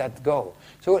can that go?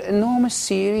 So an enormous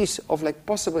series of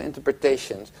possible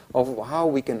interpretations of how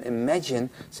we can imagine,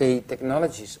 say,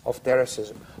 technologies of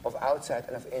terraces, of outside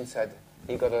and of inside.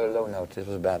 He got a low note, this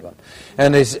was a bad one.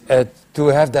 And is to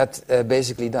have that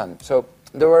basically done. So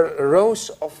there were rows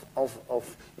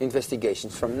of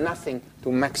investigations from nothing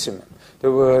to maximum.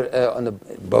 There were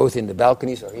both in the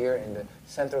balconies or here in the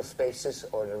central spaces,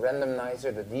 or the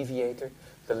randomizer, the deviator,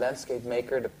 the landscape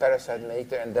maker, the parasite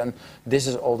maker, and then this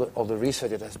is all the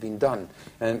research that has been done,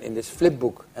 and in this flip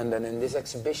book, and then in this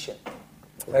exhibition,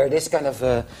 where this kind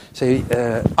of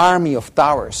army of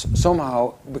towers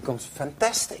somehow becomes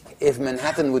fantastic. If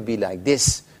Manhattan would be like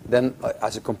this, then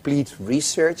as a complete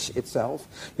research itself,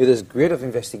 with this grid of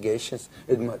investigations,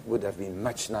 it would have been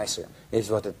much nicer,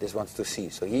 is what this wants to see.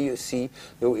 So here you see,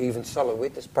 even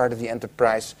Solowit is part of the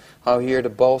enterprise, how here the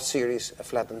ball series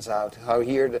flattens out, how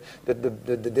here the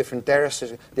different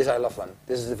terraces. This I love one.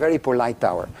 This is a very polite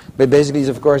tower. But basically it's,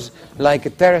 of course, like a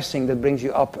terracing that brings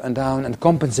you up and down and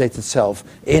compensates itself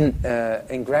in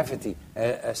gravity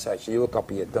as such. You will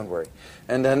copy it, don't worry.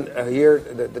 And then here,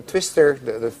 the twister,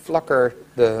 the flocker,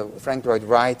 the Frank Lloyd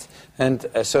Wright, and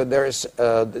so there is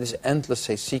these endless,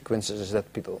 say, sequences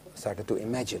that people started to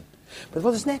imagine. But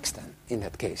what is next then, in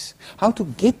that case? How to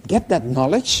get that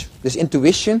knowledge, this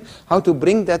intuition, how to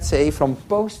bring that, say, from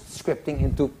post-scripting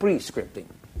into pre-scripting,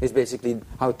 is basically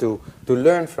how to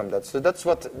learn from that. So that's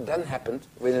what then happened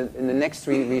in the next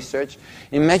research.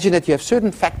 Imagine that you have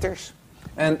certain factors,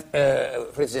 and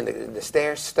for instance, in the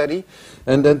stairs study,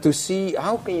 and then to see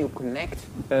how can you connect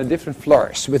different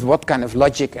floors with what kind of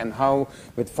logic, and how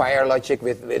with fire logic,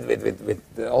 with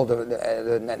all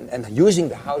and using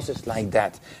the houses like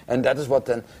that. And that is what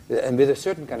then, and with a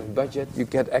certain kind of budget, you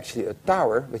get actually a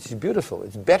tower which is beautiful.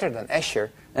 It's better than Escher,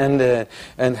 and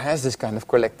has this kind of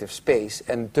collective space,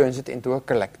 and turns it into a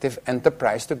collective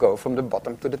enterprise to go from the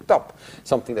bottom to the top.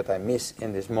 Something that I miss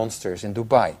in these monsters in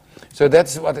Dubai. So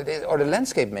that's what it is. Or the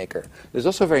landscape maker. There's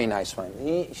also a very nice one.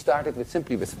 He started with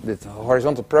simply with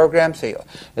horizontal programs, say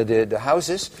the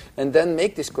houses, and then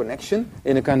make this connection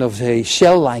in a kind of a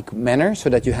shell-like manner, so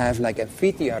that you have like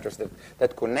amphitheaters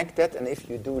that connect that. And if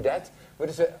you do that,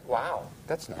 wow,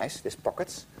 that's nice. These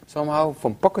pockets. Somehow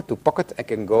from pocket to pocket, I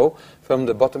can go from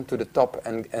the bottom to the top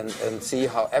and see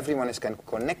how everyone is kind of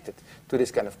connected to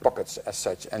this kind of pockets as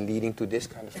such, and leading to this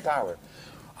kind of tower.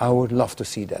 I would love to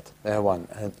see that one.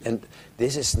 And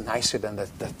this is nicer than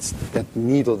that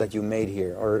needle that you made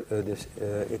here, or this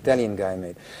Italian guy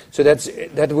made. So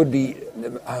that would be,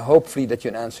 hopefully, that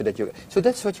you answer that you. So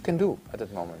that's what you can do at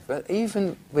that moment. But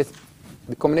even with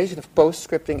the combination of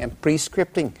post-scripting and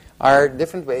pre-scripting are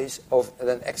different ways of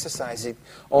then exercising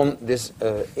on this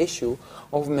issue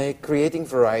of creating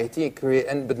variety,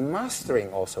 but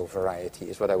mastering also variety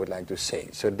is what I would like to say.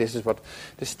 So this is what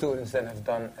the students then have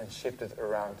done and shifted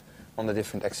around on the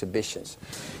different exhibitions.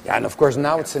 Yeah, and of course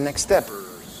now it's the next step.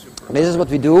 This is what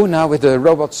we do now with the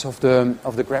robots of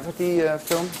the Gravity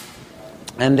film,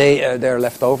 and they're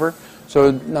left over.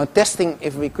 So now testing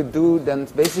if we could do then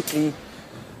basically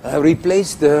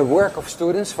replace the work of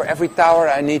students. For every tower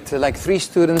I need like 3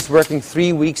 students working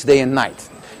 3 weeks day and night.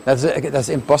 That's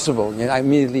impossible. You know,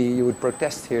 immediately you would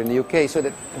protest here in the UK. So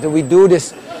that we do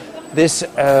this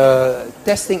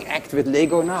testing act with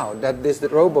Lego now. That the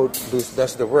robot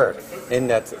does the work in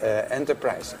that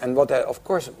enterprise. And what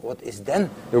is then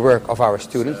the work of our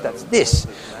students? That's this.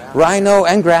 Rhino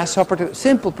and Grasshopper,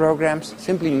 simple programs,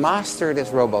 simply master these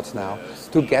robots now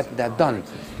to get that done.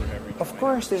 Of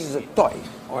course, this is a toy,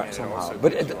 or somehow,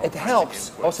 but it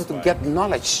helps also to get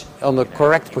knowledge on the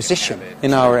correct position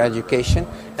in our education,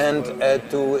 and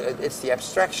it's the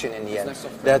abstraction in the end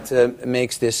that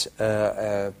makes this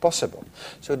possible.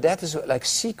 So that is like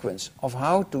sequence of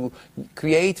how to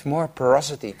create more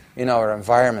porosity in our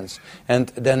environments, and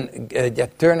then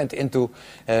turn it into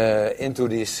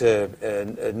these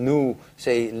new,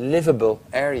 say, livable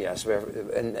areas where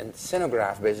and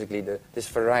scenograph basically this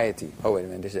variety. Oh wait a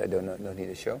minute, this I don't need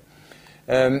to show.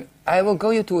 I will go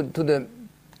you to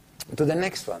the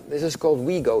next one. This is called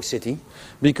WeGo City,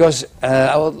 because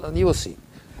you will see.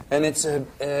 And it's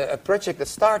a project that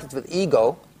started with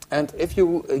ego, and if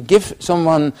you give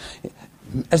someone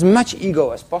as much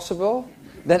ego as possible,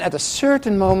 then at a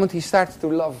certain moment he starts to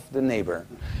love the neighbor.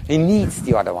 He needs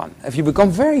the other one. If you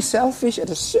become very selfish,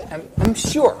 I'm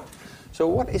sure. So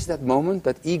what is that moment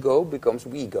that ego becomes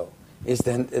WeGo? Is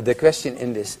then the question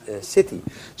in this city.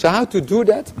 So how to do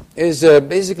that is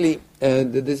basically,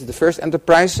 this is the first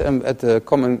enterprise. At the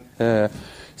common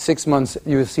 6 months,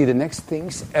 you will see the next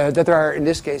things that are, in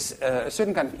this case, a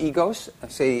certain kind of egos,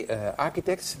 say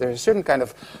architects. There's a certain kind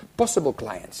of possible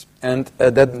clients, and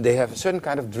that they have a certain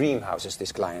kind of dream houses,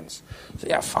 these clients. So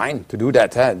yeah, fine to do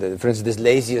that. For instance, this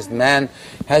laziest man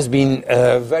has been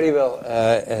very well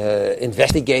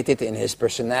investigated in his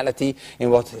personality, in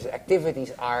what his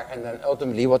activities are, and then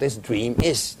ultimately what his dream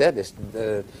is. That is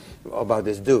about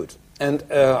this dude. And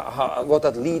what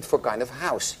that lead for kind of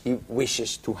house he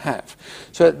wishes to have.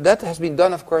 So that has been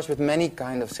done, of course, with many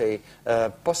kind of, say,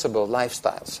 possible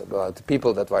lifestyles about the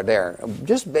people that were there.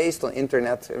 Just based on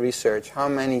internet research, how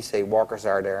many, say, walkers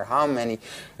are there, how many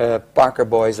Parker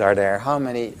boys are there, how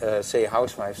many, say,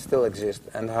 housewives still exist,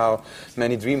 and how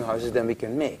many dream houses then we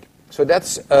can make. So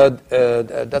that's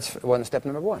one step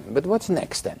number one. But what's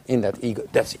next then in that ego?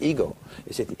 That's ego.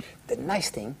 You see, the nice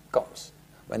thing comes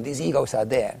when these egos are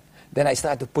there. Then I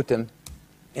start to put them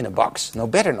in a box,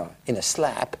 in a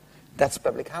slab. That's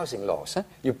public housing laws. Huh?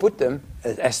 You put them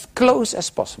as close as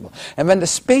possible. And when the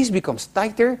space becomes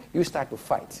tighter, you start to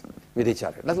fight with each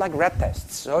other. That's like rat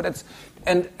tests. So that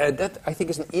I think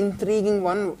is an intriguing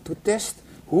one to test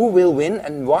who will win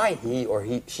and why he or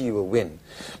she will win.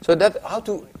 So that how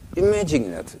to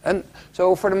imagine it. And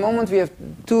so for the moment we have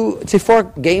 4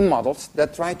 game models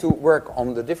that try to work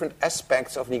on the different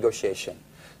aspects of negotiation.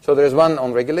 So there's one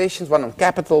on regulations, one on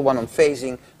capital, one on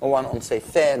phasing, and one on, say,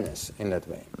 fairness in that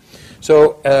way.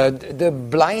 So the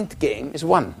blind game is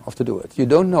one of to do it. You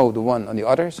don't know the one on the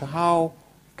other, so how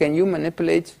can you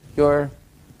manipulate your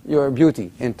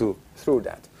beauty through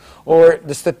that? Or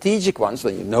the strategic ones,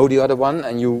 when you know the other one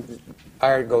and you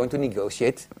are going to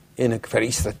negotiate in a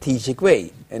very strategic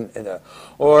way.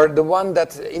 Or the one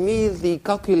that immediately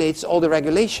calculates all the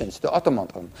regulations, the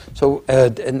automaton. So,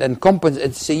 and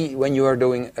compensate, see when you are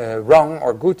doing wrong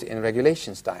or good in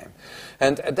regulations time.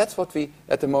 And that's what we,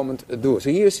 at the moment, do. So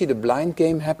here you see the blind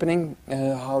game happening,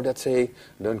 how that, say,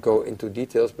 don't go into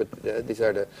details, but these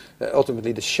are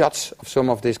ultimately the shots of some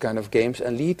of these kind of games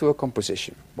and lead to a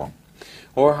composition. Well,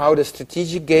 or how the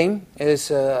strategic game is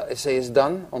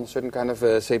done on certain kind of,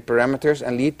 say, parameters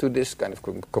and lead to this kind of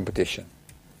competition.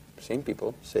 Same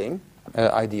people, same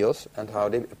ideals, and how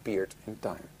they appeared in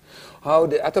time. How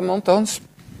the automatons,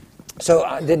 so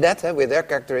did that with their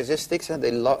characteristics.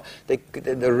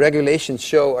 The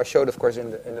regulations are showed, of course,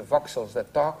 in the voxels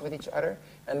that talk with each other,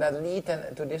 and that lead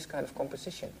then to this kind of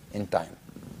composition in time.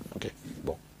 Okay,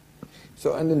 well.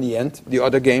 So, and in the end, the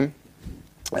other game,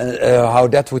 how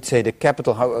that would say the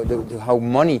capital, how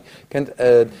money can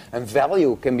and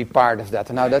value can be part of that,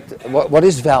 and how that what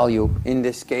is value in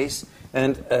this case,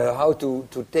 and how to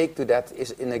take to that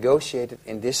is negotiated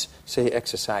in this, say,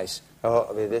 exercise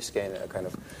with this kind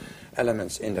of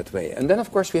elements in that way. And then,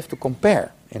 of course, we have to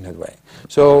compare in that way.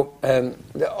 So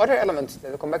the other element,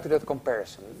 I'll come back to that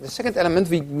comparison. The second element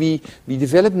we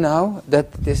develop now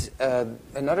that this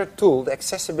another tool, the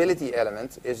accessibility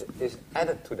element, is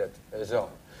added to that zone.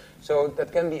 So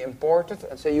that can be imported,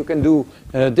 and so you can do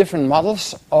different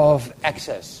models of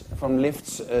access from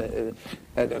lifts.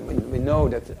 We know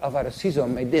that Alvaro Siso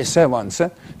made this once,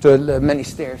 to many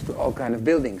stairs to all kind of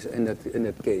buildings in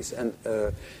that case,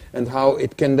 and how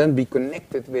it can then be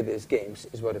connected with these games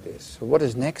is what it is. So what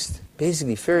is next?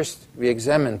 Basically, first we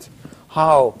examined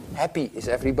how happy is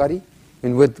everybody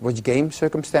in which game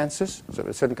circumstances, so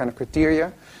a certain kind of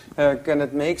criteria. Can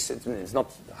it make it's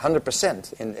not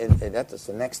 100% in that. That's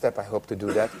the next step. I hope to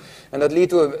do that, and that lead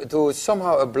to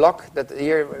somehow a block that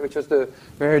here, which was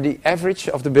where the average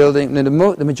of the building, the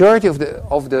majority of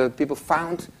the people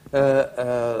found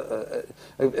a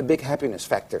big happiness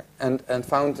factor and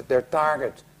found their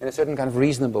target in a certain kind of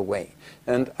reasonable way,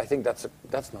 and I think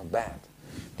that's not bad.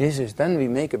 This is then we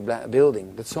make a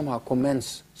building that somehow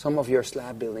commends some of your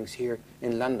slab buildings here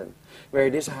in London, where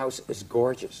this house is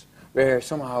gorgeous, where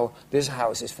somehow this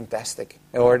house is fantastic,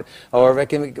 or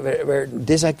where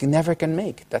this I never can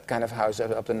make, that kind of house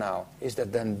up to now. Is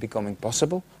that then becoming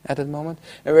possible at that moment?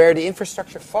 And where the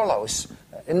infrastructure follows,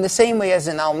 in the same way as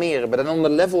in Almere, but then on the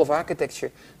level of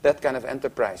architecture, that kind of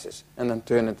enterprises, and then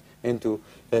turn it into,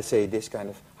 let's say, this kind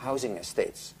of housing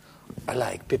estates.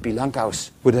 Like Pippi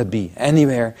Langkous, would that be?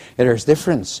 Anywhere there's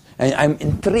difference. And I'm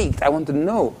intrigued. I want to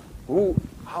know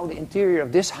how the interior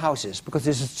of this house is, because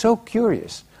this is so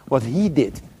curious. What he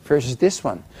did versus this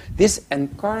one. This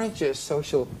encourages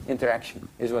social interaction,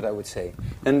 is what I would say.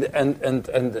 And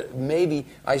maybe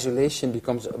isolation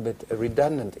becomes a bit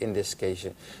redundant in this case.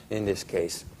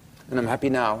 And I'm happy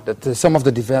now that some of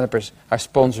the developers are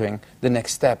sponsoring the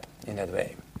next step in that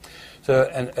way. So,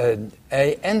 and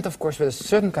I end, of course, with a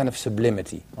certain kind of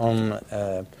sublimity on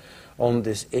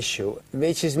this issue,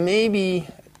 which is maybe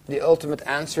the ultimate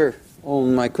answer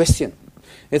on my question.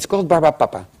 It's called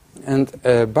Barbapapa. And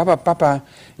Barbapapa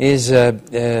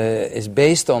is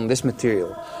based on this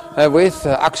material. With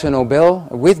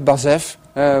AkzoNobel, with BASF,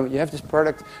 you have this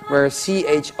product where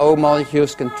CHO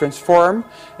molecules can transform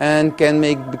and can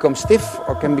become stiff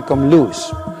or can become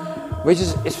loose, which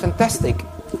is fantastic.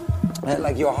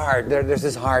 Like your heart, there's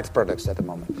this heart products at the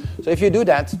moment. So if you do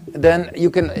that, then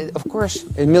you can, of course,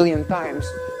 1,000,000 times,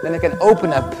 then I can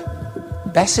open up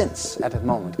basins at that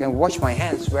moment. I can wash my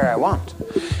hands where I want.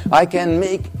 I can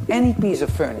make any piece of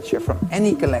furniture from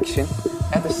any collection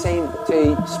at the same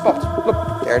spot.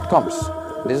 Look, there it comes.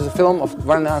 This is a film of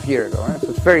 1.5 years ago, right? So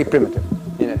it's very primitive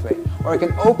in that way. Or I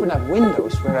can open up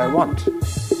windows where I want.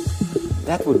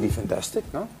 That would be fantastic,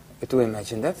 no? To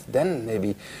imagine that, then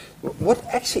maybe what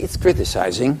actually it's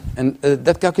criticizing, and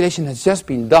that calculation has just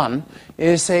been done,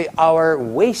 is, say, our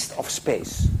waste of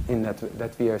space in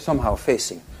that we are somehow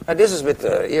facing. This is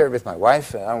here with my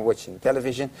wife. I'm watching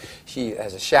television. She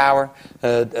has a shower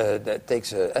that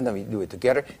takes, and then we do it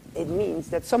together. It means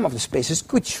that some of the spaces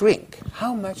could shrink.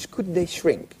 How much could they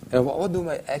shrink? And what do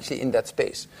we actually in that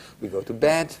space? We go to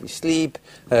bed, we sleep,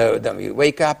 then we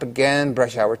wake up again,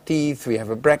 brush our teeth, we have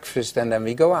a breakfast, and then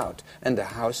we go out. And the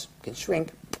house can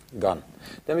shrink, gone.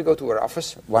 Then we go to our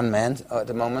office, one man at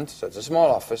the moment, so it's a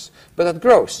small office, but it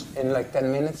grows in like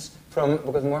 10 minutes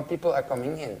because more people are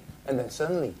coming in. And then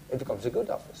suddenly it becomes a good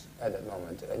office at that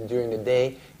moment. And during the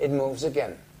day, it moves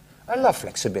again. I love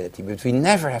flexibility, but we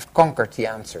never have conquered the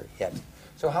answer yet.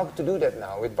 So how to do that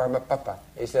now with Barbapapa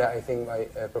is, I think, my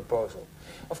proposal.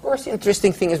 Of course, the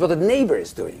interesting thing is what the neighbor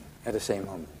is doing at the same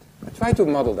moment. I tried to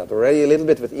model that already a little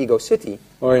bit with Ego City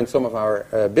or in some of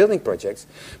our building projects,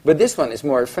 but this one is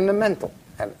more fundamental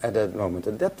at that moment.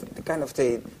 And that kind of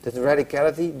that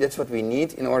radicality, that's what we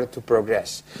need in order to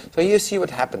progress. So you see what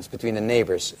happens between the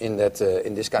neighbors in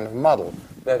this kind of model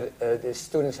that the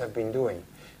students have been doing.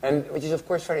 And which is, of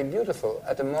course, very beautiful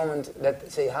at the moment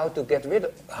that say how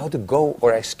to go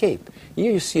or escape.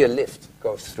 Here you see a lift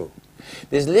goes through.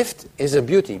 This lift is a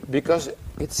beauty because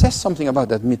it says something about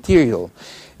that material.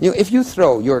 If you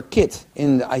throw your kid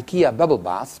in the IKEA bubble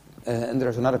bath, and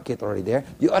there's another kid already there,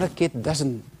 the other kid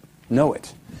doesn't know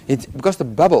it. Because the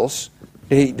bubbles,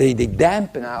 they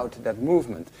dampen out that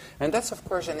movement. And that's, of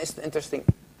course, an interesting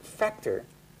factor,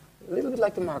 a little bit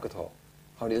like the market hall.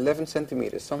 How the 11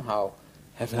 centimeters somehow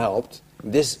have helped,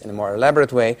 this in a more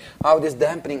elaborate way, how this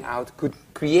dampening out could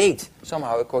create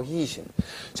somehow a cohesion.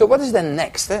 So what is then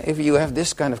next? If you have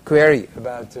this kind of query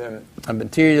about a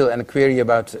material and a query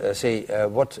about,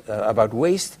 about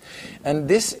waste, and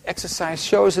this exercise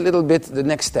shows a little bit the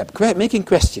next step, making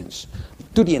questions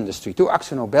to the industry, to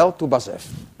AkzoNobel, to BASF.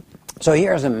 So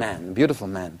here's a man, beautiful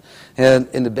man,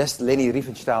 in the best Leni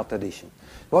Riefenstahl tradition.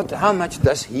 How much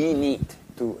does he need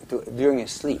during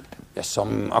his sleep? There's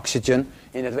some oxygen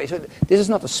in that way. So this is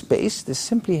not a space, this is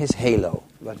simply his halo,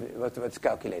 what's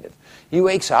calculated. He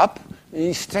wakes up,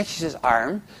 he stretches his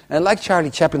arm, and like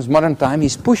Charlie Chaplin's Modern Time,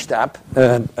 he's pushed up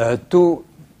to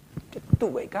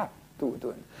wake up.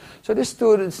 So the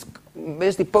students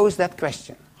basically pose that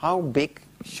question. How big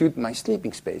should my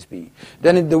sleeping space be?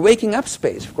 Then in the waking up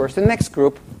space, of course, the next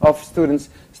group of students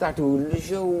start to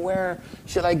show where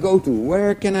shall I go to?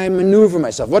 Where can I maneuver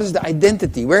myself? What is the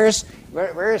identity? Where's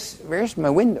my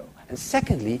window? And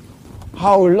secondly,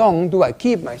 how long do I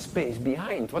keep my space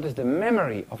behind? What is the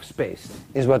memory of space?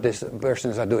 Is what these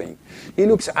persons are doing. He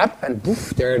looks up and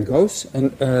poof, there it goes.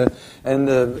 And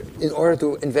in order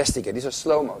to investigate, these are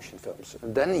slow motion films.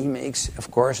 And then he makes, of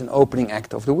course, an opening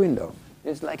act of the window.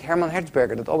 It's like Hermann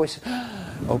Hertzberger that always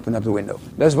open up the window.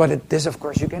 That's what this, of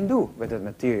course, you can do with that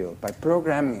material by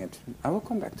programming it. I will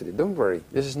come back to it. Don't worry.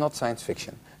 This is not science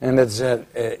fiction, and that's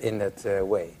in that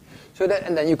way. So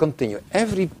and then you continue.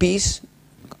 Every piece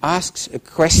asks a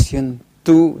question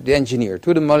to the engineer,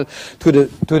 to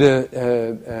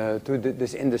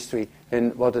this industry,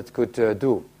 and what it could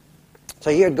do.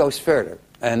 So here it goes further,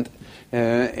 and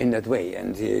in that way,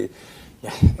 and.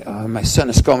 My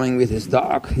son is coming with his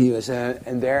dog. He was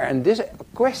and this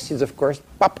questions, of course,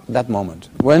 pop that moment.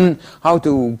 How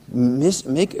to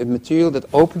make a material that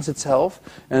opens itself,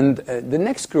 and the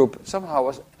next group somehow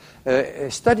was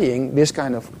studying this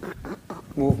kind of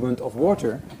movement of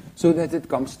water, so that it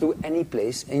comes to any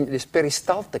place in this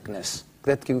peristalticness,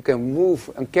 that you can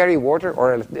move and carry water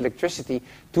or electricity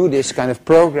to this kind of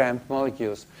programmed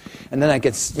molecules. And then I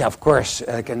can, of course,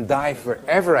 I can dive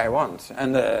wherever I want.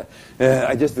 And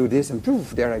I just do this and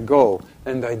poof, there I go.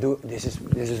 And I do, this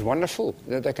is wonderful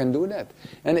that I can do that.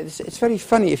 And it's very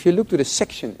funny, if you look to the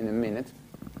section in a minute,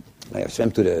 I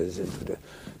swim to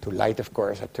light, of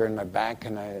course, I turn my back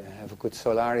and I have a good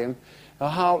solarium.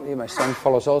 My son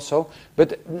follows also.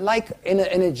 But like in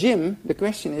a gym, the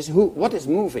question is what is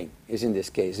moving is in this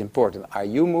case important. Are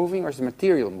you moving or is the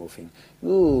material moving?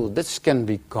 This can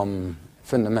become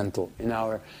fundamental in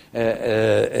our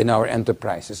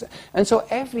enterprises. And so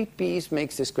every piece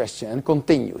makes this question and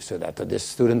continues, so that this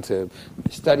student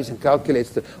studies and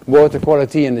calculates the water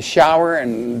quality in the shower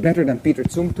and better than Peter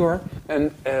Zumthor,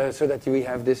 and so that we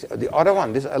have this. The other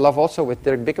one, this I love also with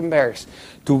Dirk Bickenbergs,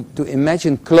 to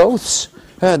imagine clothes.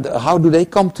 How do they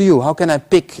come to you? How can I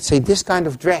pick, say, this kind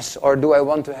of dress, or do I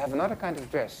want to have another kind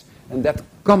of dress? And that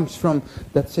comes from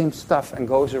that same stuff and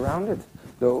goes around it.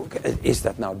 So is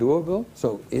that now doable?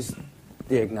 So is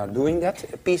Dirk now doing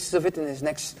that? Pieces of it in his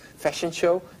next fashion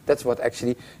show? That's what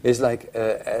actually is like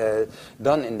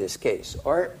done in this case.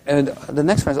 Or the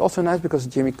next one is also nice because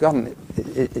Jimmy Gunn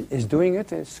is doing it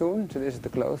soon. So this is the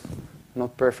clothes.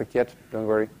 Not perfect yet, don't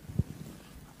worry.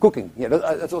 Cooking, yeah,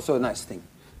 that's also a nice thing.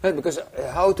 Right? Because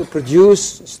how to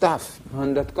produce stuff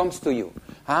and that comes to you.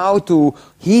 How to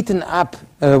heaten up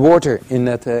water in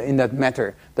that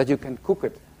matter, that you can cook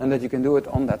it and that you can do it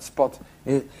on that spot.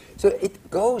 So it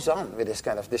goes on with this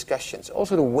kind of discussions.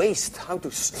 Also the waste, how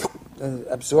to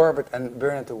absorb it and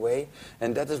burn it away.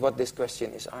 And that is what this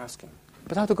question is asking.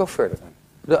 But how to go further then?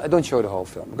 I don't show the whole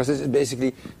film, because it's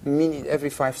basically every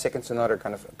 5 seconds another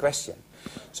kind of question.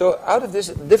 So out of this,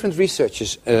 different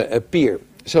researches appear.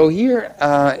 So here,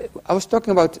 I was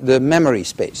talking about the memory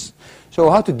space.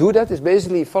 So how to do that is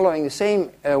basically following the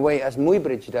same way as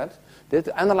Muybridge did,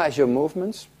 analyze your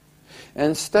movements,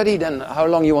 and study then how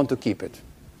long you want to keep it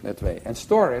that way, and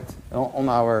store it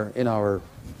in our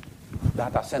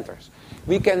data centers.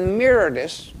 We can mirror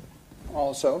this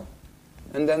also,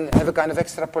 and then have a kind of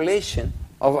extrapolation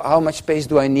of how much space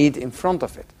do I need in front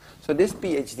of it. So this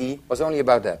PhD was only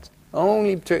about that.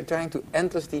 Only trying to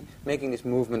endlessly making this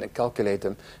movement and calculate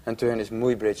them and turn this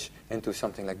Muybridge into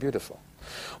something like beautiful.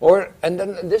 And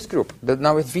then this group, that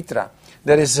now with Vitra,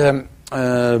 that is,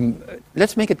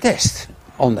 let's make a test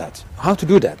on that. How to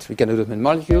do that? We can do it with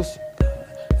molecules,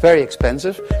 very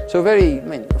expensive. So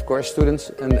of course, students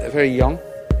and very young.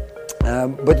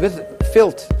 But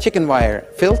with chicken wire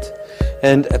filth,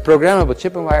 and a programmable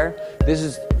chicken wire, this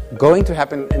is going to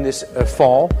happen in this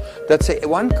fall. That say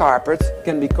one carpet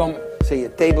can become, say, a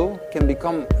table, can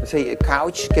become, say, a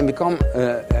couch, can become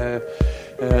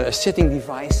a sitting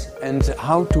device, and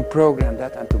how to program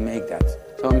that and to make that.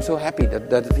 So I'm so happy that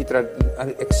Vitra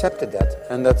accepted that,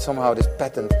 and that somehow this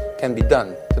patent can be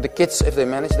done. So the kids, if they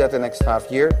manage that the next half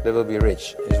year, they will be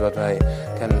rich, is what I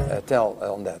can tell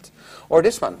on that. Or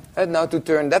this one, and now to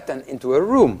turn that then into a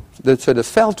room. So the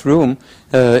felt room,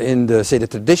 in the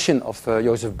tradition of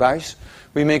Joseph Beuys,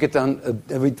 we make it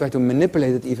we try to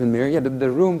manipulate it even more. Yeah, the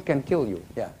room can kill you.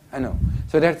 Yeah, I know.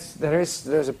 So there's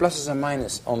a pluses and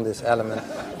minus on this element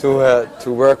to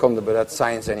work on, but that's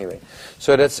science anyway.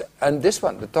 So and this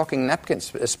one, the talking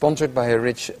napkins, sponsored by a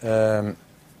rich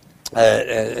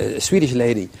Swedish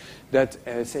lady that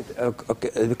said,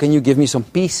 okay, can you give me some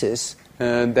pieces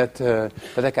that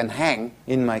I can hang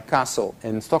in my castle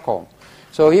in Stockholm?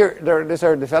 So here, these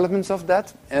are developments of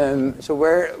that. So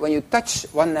when you touch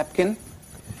one napkin,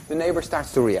 the neighbor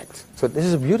starts to react. So this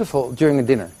is beautiful during a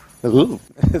dinner.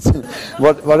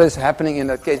 what is happening in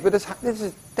that case? But this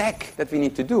is tech that we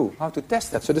need to do, how to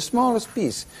test that. So the smallest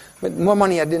piece, but more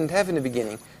money I didn't have in the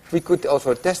beginning, we could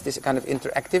also test this kind of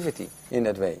interactivity in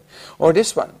that way. Or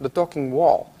this one, the talking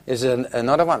wall, is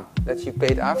another one that she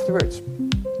paid afterwards.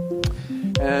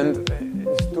 And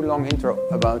it's too long intro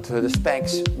about the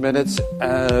specs, but it's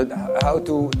how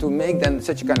to make then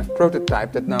such a kind of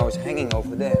prototype that now is hanging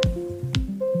over there.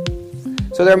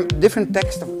 So there are different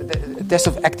tests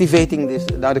of activating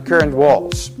the current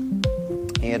walls.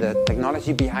 Here the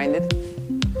technology behind it.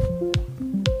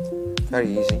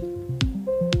 Very easy.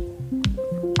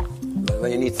 But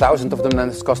when you need thousands of them, then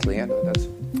it's costly. Yeah?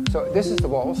 So this is the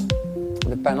walls,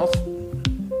 the panels.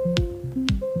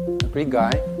 A Greek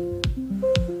guy.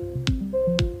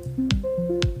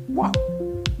 Wow,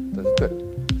 that's good.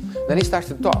 Then he starts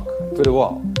to talk to the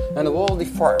wall, and the wall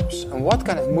deforms. And what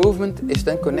kind of movement is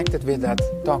then connected with that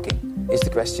talking? Is the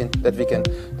question that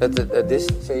this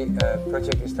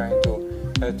project is trying to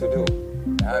do.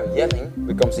 Yelling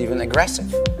becomes even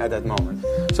aggressive at that moment.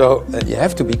 So you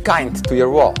have to be kind to your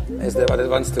wall, is what it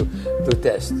wants to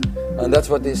test, and that's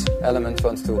what this element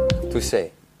wants to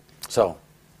say. So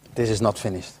this is not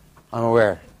finished. I'm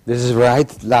aware. This is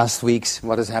right last week's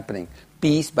what is happening.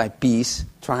 Piece by piece,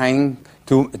 trying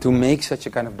to make such a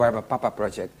kind of Barba Papa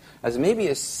project as maybe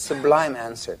a sublime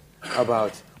answer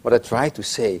about what I tried to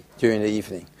say during the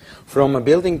evening. From a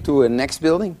building to a next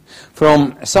building,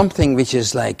 from something which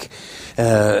is which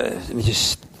is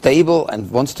stable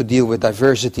and wants to deal with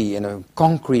diversity in a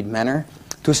concrete manner,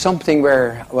 to something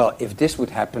where, well, if this would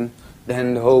happen,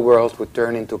 then the whole world would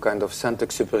turn into kind of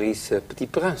Saint-Exupéry's Petit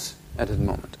Prince at that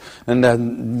moment. And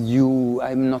then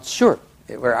I'm not sure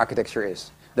where architecture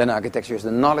is. Then architecture is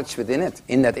the knowledge within it,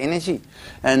 in that energy.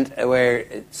 And where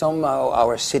somehow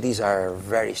our cities are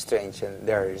very strange, and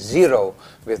they're zero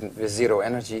with zero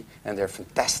energy, and they're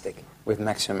fantastic with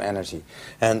maximum energy.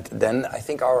 And then I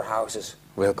think our houses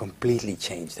will completely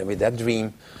change. And with that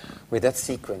dream, with that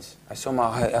sequence, I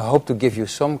hope to give you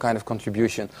some kind of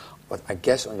contribution, but I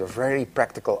guess on your very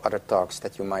practical other talks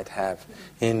that you might have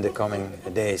in the coming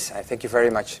days. I thank you very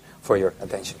much for your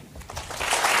attention.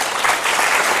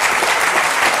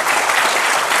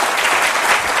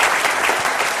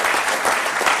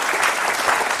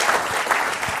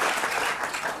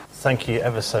 Thank you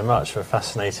ever so much for a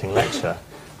fascinating lecture.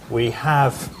 we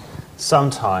have some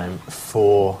time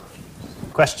for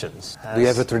questions. Do you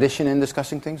have a tradition in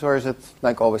discussing things, or is it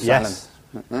like always Yes.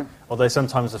 silent? No? Although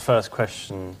sometimes the first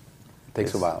question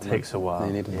Takes a while. Takes a while.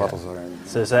 You need the bottles or anything.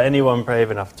 So is there anyone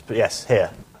brave enough to... Yes, here.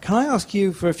 Can I ask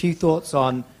you for a few thoughts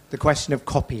on the question of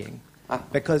copying?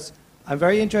 Because I'm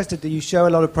very interested that you show a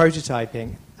lot of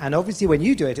prototyping, and obviously when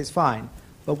you do it, it's fine.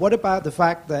 But what about the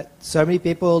fact that so many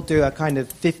people do a kind of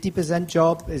 50%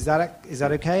 job? Is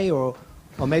that okay? Or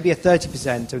maybe a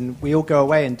 30%, and we all go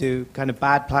away and do kind of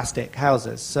bad plastic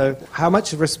houses. So how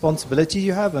much responsibility do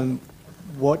you have, and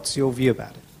what's your view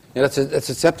about it? Yeah, that's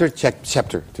a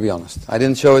chapter, to be honest. I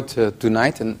didn't show it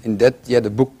tonight, and in that, the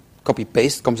book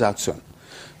Copy-Paste comes out soon,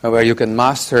 where you can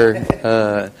master,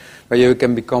 where you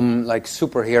can become like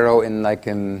superhero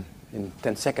in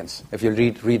 10 seconds if you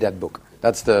read that book.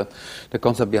 That's the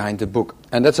concept behind the book,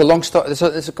 and that's a long story. There's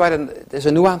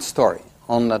a nuanced story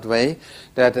on that way.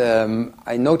 That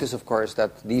I notice, of course,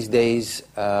 that these days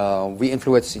we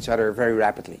influence each other very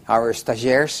rapidly. Our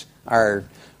stagiaires are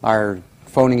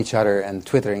phoning each other and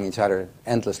twittering each other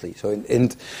endlessly. So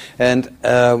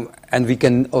and we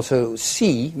can also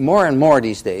see more and more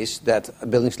these days that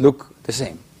buildings look the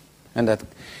same, and that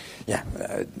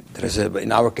there is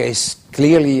in our case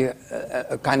clearly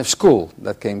a kind of school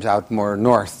that came out more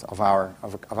north of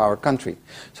our country.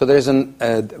 So there is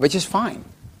which is fine.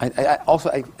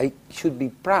 I should be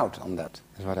proud on that,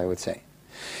 is what I would say.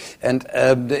 And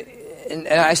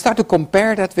I start to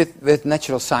compare that with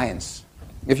natural science.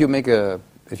 If you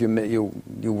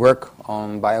you work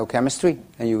on biochemistry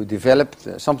and you develop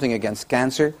something against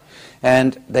cancer,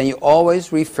 and then you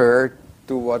always refer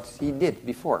to what he did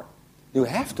before. You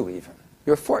have to even.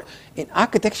 In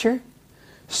architecture,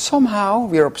 somehow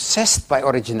we are obsessed by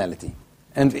originality,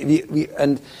 and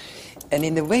and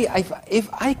in the way, if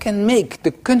I can make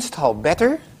the Kunsthal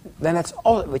better, then that's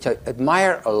all, which I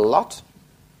admire a lot.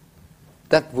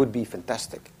 That would be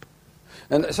fantastic.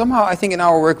 And somehow I think in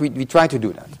our work we try to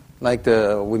do that. Like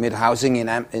we made housing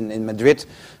in Madrid,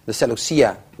 the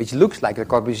Seleucia, which looks like Le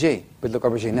Corbusier, but Le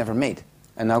Corbusier never made.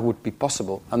 And now would be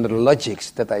possible under the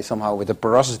logics that I somehow, with the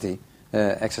porosity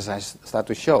exercise, start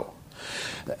to show.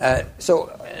 So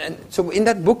in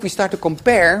that book we start to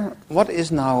compare what is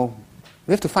now.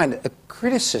 We have to find a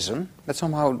criticism that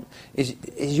somehow is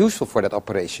useful for that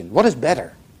operation. What is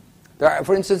better?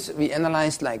 For instance, we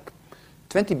analyzed like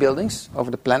 20 buildings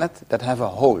over the planet that have a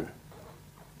hole,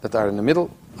 that are in the middle,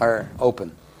 are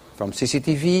open. From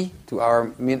CCTV to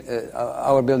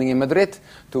our building in Madrid,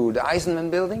 to the Eisenman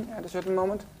building at a certain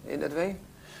moment, in that way.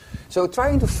 So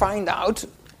trying to find out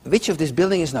which of this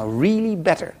building is now really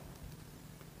better.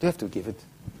 You have to give it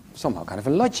somehow kind of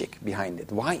a logic behind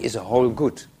it. Why is a hole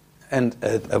good? And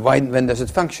when does it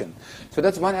function? So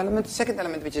that's one element. The second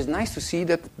element, which is nice to see,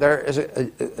 that there is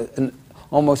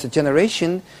almost a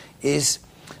generation is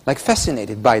like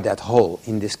fascinated by that hole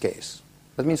in this case.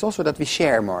 That means also that we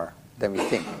share more than we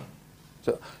think.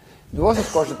 So there was, of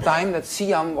course, a time that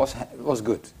Siam was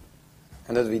good,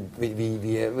 and that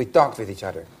we talked with each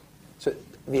other. So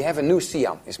we have a new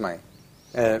Siam is my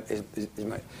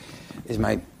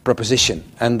proposition,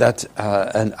 and that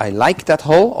and I like that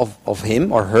whole of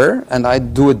him or her, and I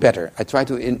do it better. I try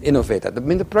to innovate that. I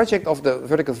mean, the project of the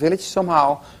Vertical Village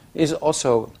somehow is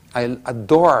also, I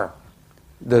adore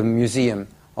the museum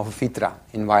of Vitra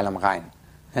in Weil am Rhein,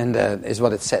 and is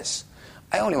what it says.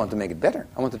 I only want to make it better.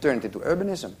 I want to turn it into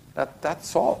urbanism.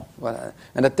 That's all.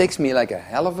 And that takes me like a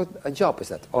hell of a job, is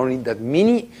that only that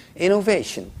mini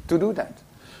innovation to do that.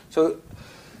 So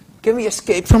can we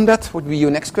escape from that? Would be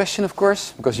your next question, of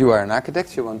course, because you are an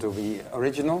architect, you want to be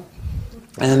original.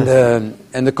 And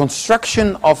the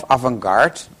construction of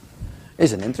avant-garde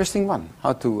is an interesting one.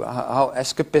 How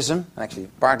escapism, actually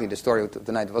partly the story of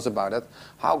tonight was about that,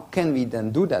 how can we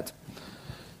then do that?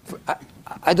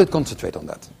 I don't concentrate on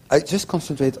that. I just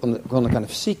concentrate on a kind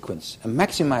of sequence and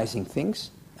maximizing things,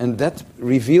 and that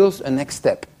reveals a next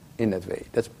step in that way.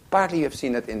 That's partly you have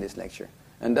seen that in this lecture.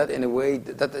 And that in a way,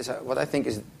 that is what I think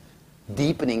is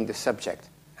deepening the subject.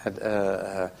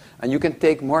 And you can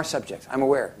take more subjects. I'm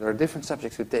aware there are different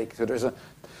subjects to take. So there's a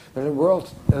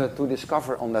world to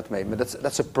discover on that way. But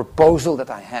that's a proposal that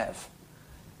I have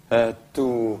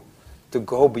to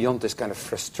go beyond this kind of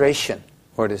frustration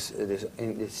or this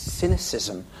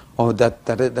cynicism or that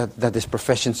this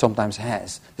profession sometimes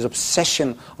has. This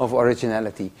obsession of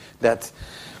originality that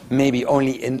maybe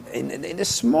only in the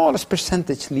smallest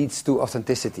percentage leads to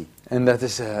authenticity, and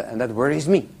that worries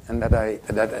me, and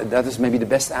that is maybe the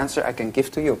best answer I can give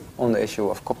to you on the issue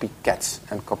of copycats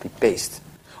and copy paste.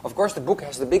 Of course, the book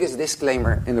has the biggest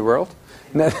disclaimer in the world,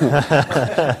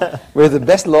 with the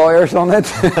best lawyers on it,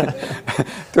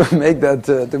 to make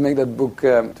that book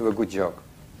to a good joke.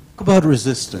 About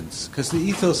resistance, because the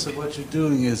ethos of what you're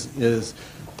doing is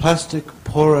plastic,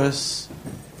 porous,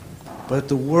 but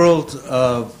the world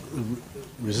of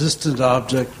resistant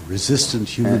object, resistant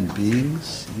human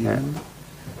beings,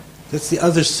 that's the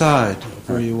other side of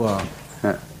where you are.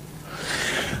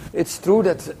 It's true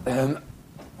that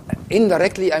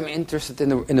indirectly I'm interested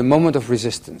in the moment of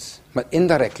resistance, but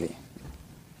indirectly.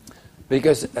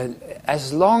 Because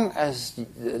as long as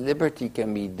liberty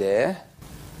can be there,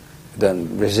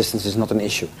 then resistance is not an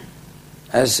issue.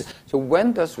 So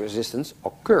when does resistance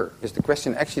occur is the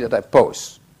question actually that I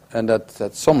pose, and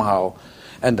that somehow,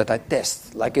 and that I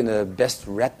test, like in the best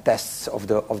rat tests of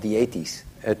the 80s,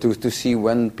 to see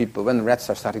when rats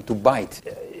are starting to bite.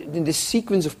 In this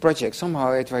sequence of projects,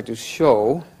 somehow I try to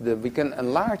show that we can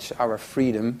enlarge our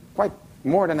freedom quite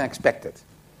more than I expected.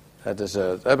 That is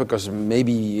because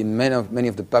maybe in many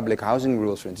of the public housing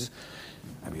rules, for instance,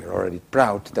 and we are already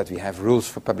proud that we have rules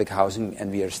for public housing,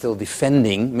 and we are still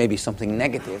defending maybe something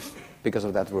negative because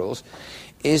of that rules,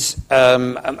 is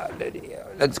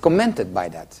that's commented by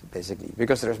that, basically,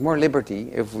 because there's more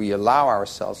liberty if we allow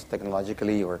ourselves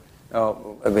technologically or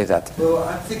with that. Well,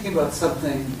 I'm thinking about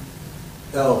something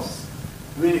else.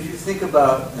 I mean, if you think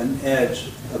about an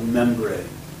edge, a membrane,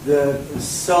 the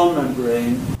cell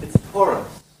membrane, it's porous.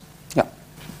 Yeah.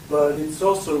 But it's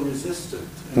also resistant.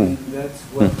 I mean, that's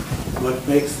what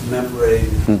makes the membrane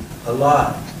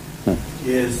alive,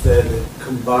 is that it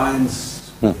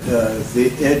combines,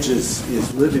 the edges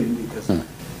is living because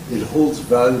it holds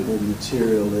valuable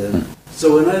material in.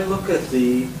 So when I look at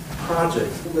the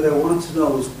project, what I want to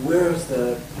know is where is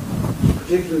that,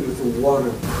 particularly with the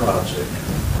water project,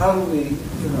 how do we,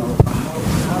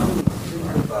 how do we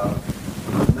think about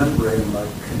a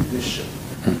membrane-like condition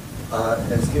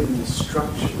as giving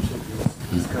structure to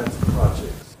these kinds of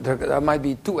projects? There might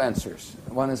be two answers.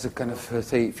 One is a kind of,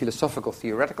 say, philosophical,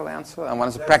 theoretical answer, and one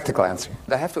is a practical answer.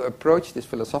 I have to approach this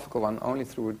philosophical one only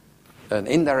through an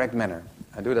indirect manner.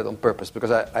 I do that on purpose,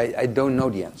 because I don't know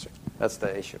the answer. That's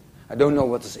the issue. I don't know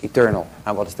what is eternal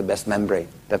and what is the best membrane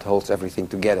that holds everything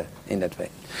together in that way.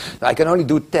 So I can only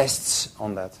do tests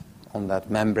on that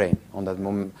membrane, on that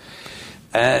moment.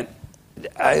 And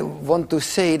I want to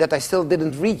say that I still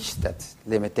didn't reach that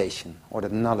limitation, or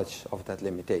that knowledge of that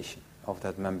limitation, of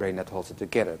that membrane that holds it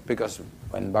together. Because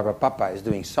when Barbara Papa is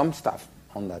doing some stuff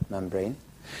on that membrane,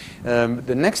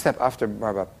 the next step after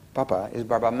Barbara Papa is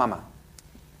Barbara Mama.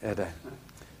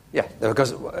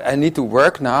 Because I need to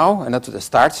work now, and that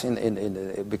starts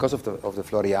because of the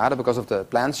Floriade, because of the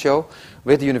plant show,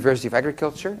 with the University of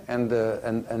Agriculture and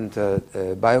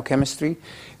biochemistry,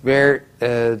 where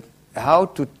how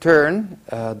to turn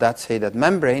that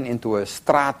membrane into a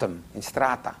stratum, in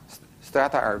strata.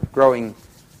 Strata are growing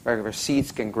where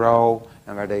seeds can grow,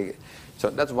 and where they. So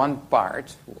that's one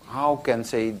part. How can,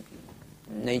 say,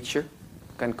 nature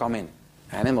can come in,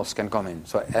 animals can come in.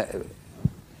 So.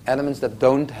 Elements that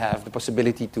don't have the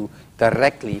possibility to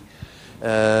directly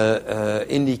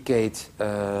indicate,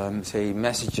 say,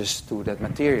 messages to that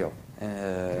material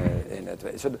in that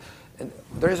way. So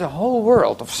there is a whole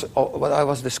world of what I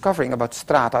was discovering about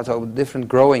strata, so different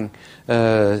growing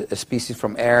species,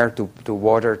 from air to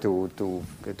water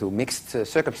to mixed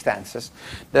circumstances,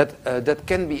 that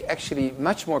can be actually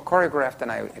much more choreographed than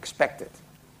I expected.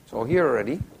 So here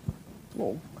already,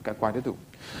 I can quite do.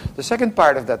 The second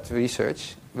part of that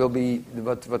research will be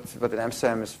what in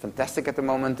Amsterdam is fantastic at the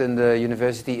moment in the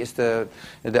university, is the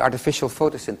artificial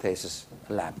photosynthesis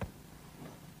lab.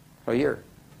 So here.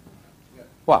 Yeah.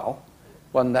 Wow.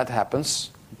 When that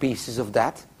happens, pieces of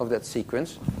that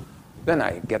sequence, then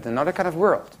I get another kind of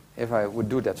world if I would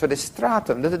do that. So the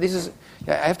stratum, this is,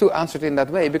 I have to answer it in that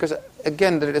way, because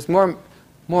again there is more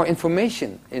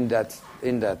information in that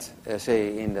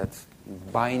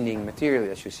binding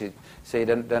material, as you say. So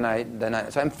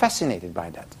I'm fascinated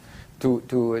by that.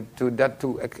 The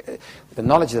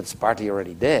knowledge that's partly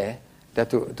already there, that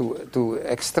to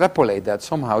extrapolate that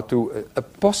somehow to a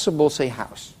possible, say,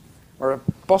 house, or a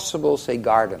possible, say,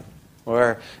 garden,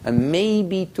 and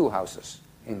maybe two houses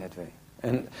in that way.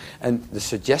 And the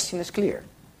suggestion is clear.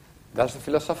 That's the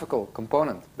philosophical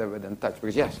component that we then touch.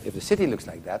 Because yes, if the city looks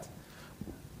like that,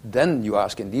 then you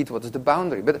ask indeed what is the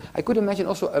boundary. But I could imagine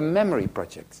also a memory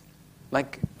project.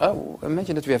 Like,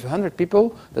 imagine that we have 100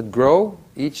 people that grow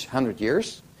each 100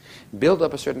 years, build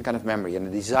up a certain kind of memory and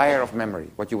a desire of memory,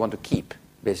 what you want to keep,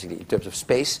 basically, in terms of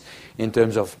space, in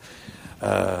terms of...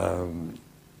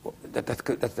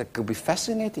 that could be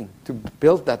fascinating, to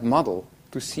build that model,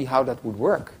 to see how that would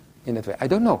work in that way. I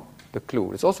don't know. the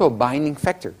clue. It's also a binding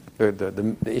factor,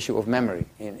 the issue of memory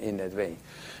in that way.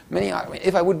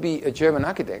 If I would be a German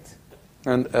architect,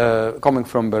 and coming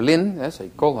from Berlin, say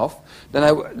Kohlhoff, then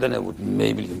I would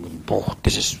maybe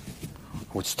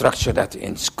I would structure that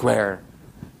in square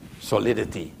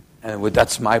solidity, and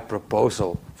that's my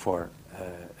proposal for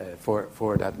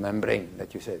that membrane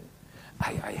that you said.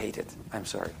 I hate it. I'm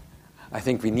sorry. I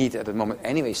think we need at the moment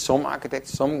anyway some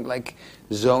architects, some like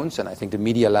zones, and I think the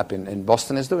Media Lab in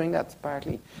Boston is doing that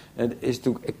partly, is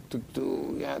to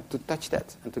touch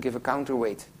that and to give a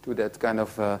counterweight to that kind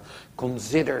of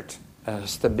considered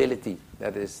stability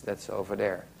that's over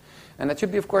there. And that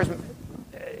should be, of course,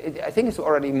 I think it's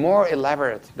already more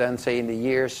elaborate than, say, in the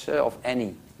years of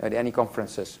the Annie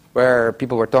conferences, where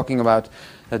people were talking about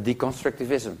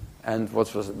deconstructivism and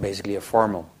what was basically a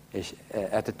formal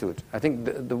attitude. I think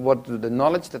the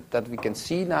knowledge that we can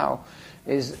see now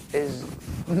is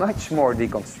much more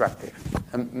deconstructive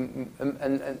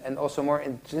and also more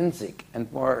intrinsic and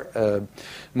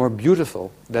more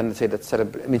beautiful than, say, that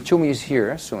setup. I mean, Tschumi is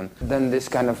here soon. Than this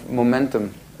kind of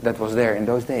momentum that was there in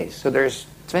those days. So there's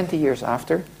 20 years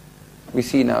after, we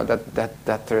see now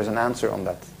that there's an answer on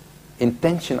that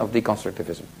intention of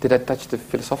deconstructivism. Did I touch the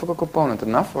philosophical component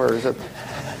enough, or is it?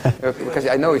 Because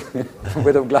I know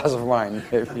with a glass of wine,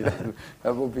 maybe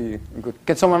that will be good.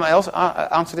 Can someone else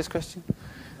answer this question?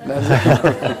 I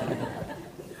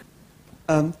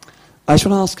just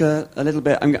want to ask a little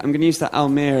bit. I'm going to use that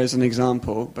Almere as an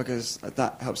example because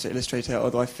that helps to illustrate it.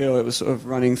 Although I feel it was sort of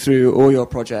running through all your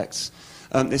projects.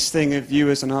 This thing of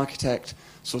you as an architect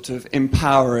sort of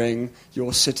empowering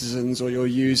your citizens or your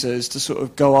users to sort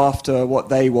of go after what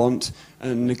they want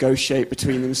and negotiate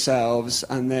between themselves,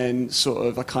 and then sort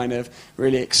of a kind of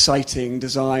really exciting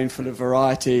design full of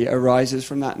variety arises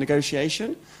from that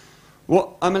negotiation. What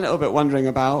I'm a little bit wondering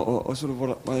about, or sort of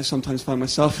what I sometimes find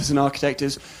myself as an architect,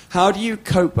 is how do you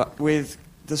cope up with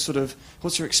the sort of,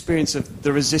 what's your experience of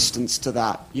the resistance to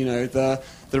that? You know, the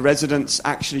residents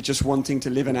actually just wanting to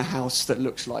live in a house that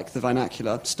looks like the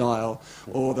vernacular style,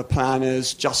 or the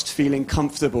planners just feeling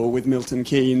comfortable with Milton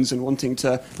Keynes and wanting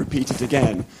to repeat it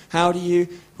again. How do you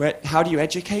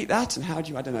educate that, and how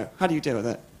do you deal with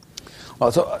it?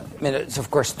 Well, so I mean, it's of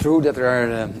course true that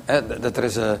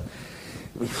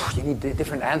you need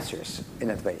different answers in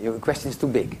that way. Your question is too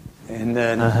big to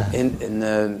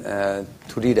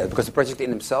do that, because the project in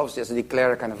themselves just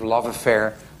declare a kind of love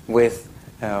affair with,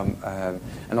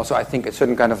 and also I think a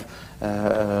certain kind of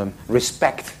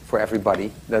respect for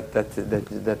everybody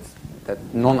that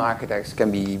non-architects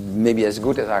can be maybe as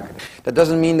good as architects. That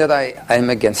doesn't mean that I'm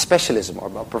against specialism or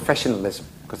about professionalism,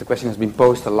 because the question has been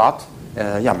posed a lot.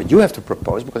 But you have to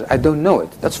propose because I don't know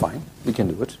it. That's fine. We can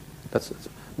do it.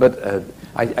 But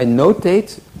I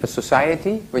notate a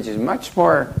society which is much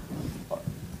more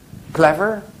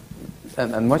clever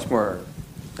and much more,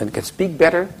 and can speak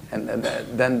better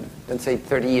than say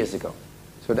 30 years ago.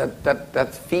 So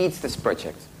that feeds this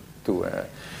project to.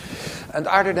 And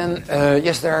other than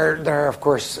yes, there are of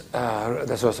course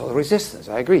there's also resistance.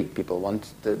 I agree. People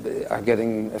are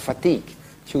getting fatigue.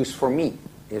 Choose for me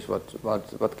is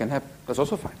what can happen. That's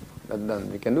also fine.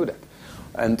 Then we can do that.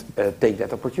 And take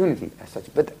that opportunity as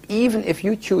such. But even if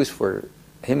you choose for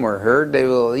him or her,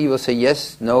 he will say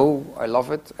yes, no, I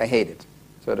love it, I hate it.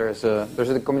 So there's a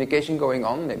communication going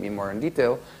on, maybe more in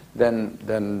detail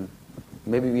than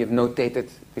maybe we have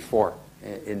notated before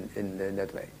in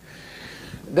that way.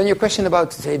 Then your question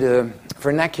about, say, the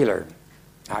vernacular,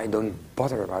 I don't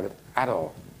bother about it at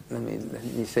all. Let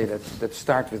me say that. Let's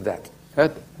start with that.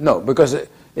 No, because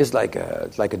it's like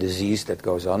a disease that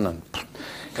goes on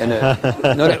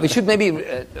and we should maybe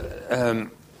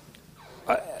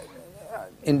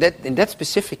in that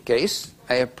specific case,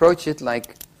 I approach it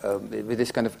like with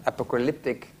this kind of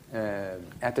apocalyptic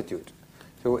attitude.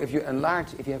 So if you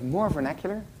have more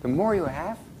vernacular, the more you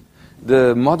have,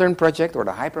 the modern project or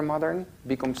the hypermodern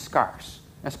becomes scarce,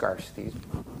 and scarcity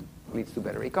leads to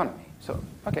better economy. So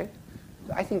I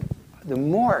think the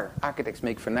more architects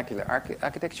make vernacular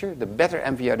architecture, the better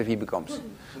MVRDV becomes.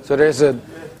 So there's and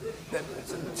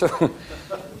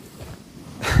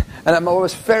I'm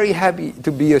always very happy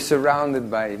to be surrounded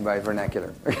by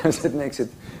vernacular, because it makes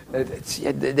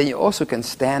then you also can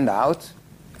stand out.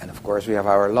 And of course we have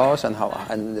our laws and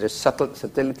there's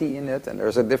subtlety in it, and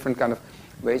there's a different kind of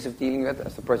ways of dealing with it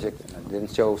as the project. And I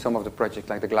didn't show some of the projects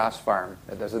like the Glass Farm.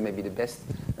 That doesn't maybe the best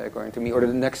according to me, or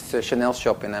the next Chanel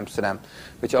shop in Amsterdam,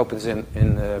 which opens in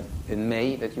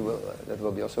May. That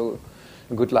will be also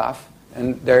a good laugh.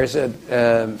 And there is an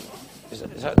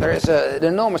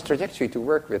enormous trajectory to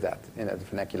work with that in that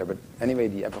vernacular. But anyway,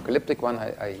 the apocalyptic one,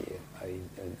 I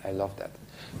love that.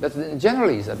 That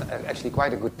generally is actually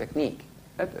quite a good technique.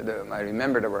 I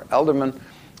remember there were aldermen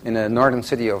in a northern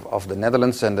city of the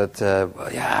Netherlands, and that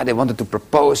they wanted to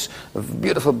propose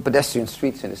beautiful pedestrian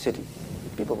streets in the city.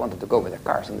 People wanted to go with their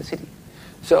cars in the city.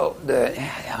 So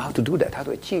how to do that? How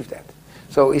to achieve that?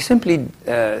 So he simply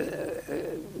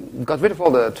got rid of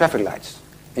all the traffic lights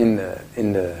in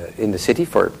the city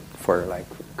for like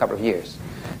a couple of years,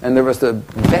 and there was the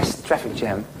best traffic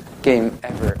jam game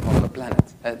ever on the planet.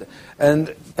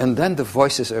 And then the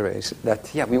voices arose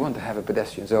that we want to have a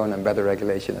pedestrian zone and better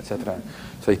regulation, etc.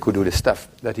 So he could do the stuff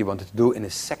that he wanted to do in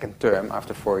his second term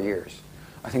after 4 years.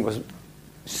 I think it was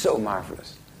so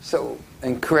marvelous, so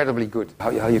incredibly good.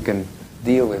 How you can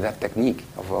deal with that technique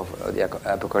of the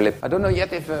apocalypse. I don't know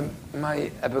yet if my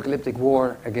apocalyptic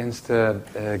war against the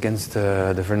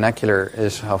vernacular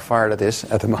is how far that is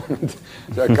at the moment.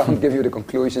 So I can't give you the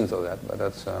conclusions of that, but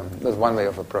that's one way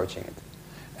of approaching it.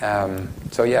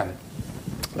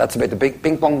 That's a bit the big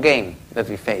ping pong game that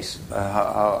we face.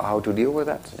 How to deal with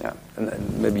that? Yeah,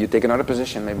 and maybe you take another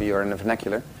position. Maybe you're in the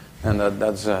vernacular, and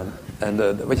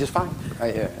which is fine.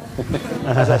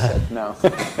 As I said now.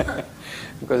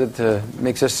 Because it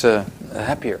makes us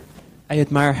happier. I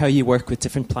admire how you work with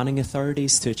different planning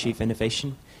authorities to achieve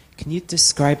innovation. Can you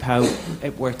describe how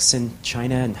it works in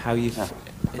China and how in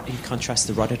contrast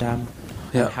to Rotterdam,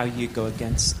 and how you go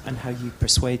against and how you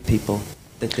persuade people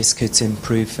that this could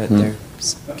improve their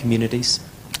communities?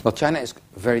 Well, China is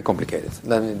very complicated.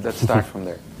 Let's start from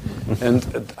there.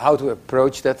 And how to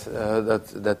approach that,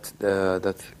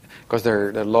 because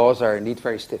their laws are indeed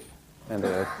very stiff. And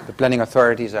the planning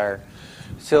authorities are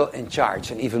still in charge,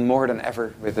 and even more than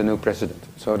ever with the new president.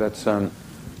 So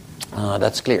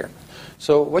that's clear.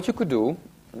 So what you could do,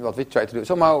 what we try to do,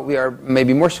 somehow we are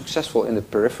maybe more successful in the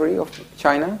periphery of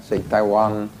China, say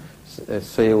Taiwan,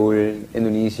 Seoul,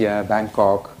 Indonesia,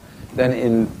 Bangkok, than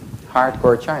in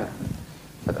hardcore China.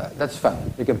 But that's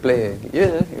fun. You can play,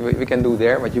 we can do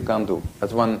there what you can't do.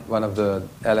 That's one of the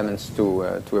elements to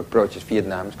approach is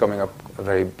Vietnam. It's coming up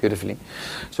very beautifully.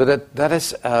 So that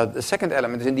is, the second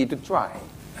element is indeed to try,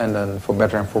 and then for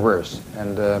better and for worse.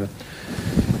 And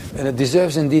it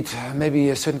deserves indeed maybe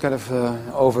a certain kind of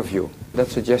overview. That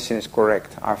suggestion is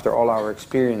correct. After all our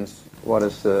experience, what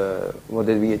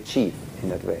did we achieve in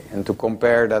that way? And to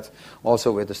compare that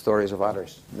also with the stories of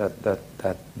others that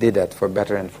did that for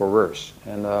better and for worse.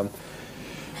 And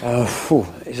are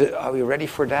we ready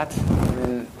for that? I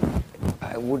mean,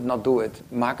 I would not do it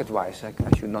market-wise. I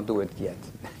should not do it yet.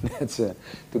 That's to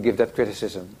give that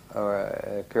criticism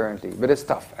currently. But it's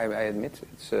tough. I admit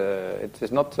it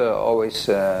is not always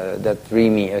that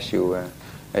dreamy as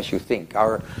you think.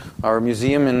 Our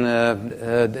museum in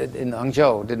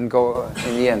Hangzhou didn't go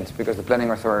in the end because the planning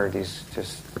authorities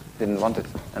just didn't want it,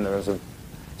 and there was a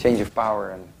change of power,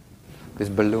 and these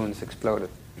balloons exploded.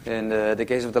 In the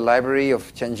case of the library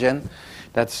of Shenzhen,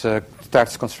 that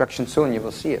starts construction soon. You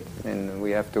will see it, and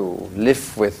we have to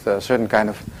live with a certain kind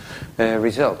of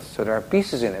results. So there are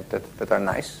pieces in it that are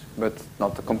nice, but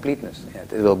not the completeness.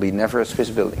 It will be never a Swiss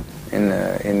building in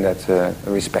that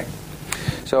respect.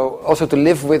 So also to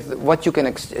live with what you can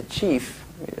achieve.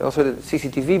 Also the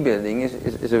CCTV building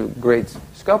is a great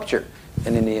sculpture,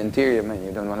 and in the interior, man,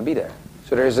 you don't want to be there.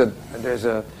 So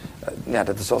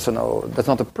that's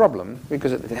not a problem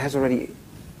because it has already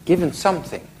given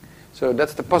something. So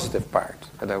that's the positive part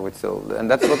that I would still, and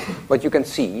that's what you can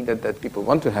see that people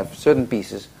want to have certain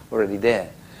pieces already there,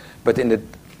 but in the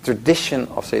tradition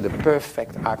of say the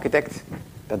perfect architect,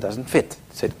 that doesn't fit.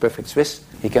 Say the perfect Swiss,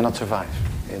 he cannot survive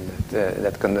in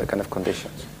that kind of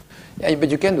conditions. Yeah, but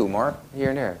you can do more here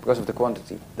and there because of the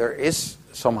quantity. There is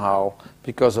somehow,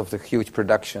 because of the huge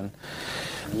production,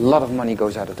 a lot of money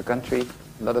goes out of the country.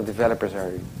 A lot of developers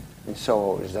are in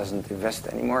Soho doesn't invest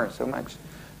anymore so much.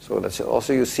 So that's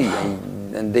also you see,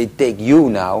 and they take you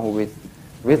now with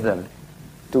them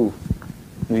to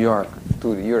New York,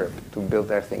 to Europe, to build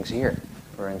their things here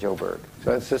or in Joburg.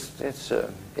 So it's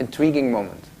an intriguing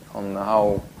moment on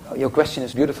how your question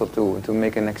is beautiful to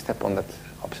make a next step on that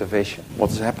observation.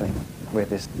 What's happening with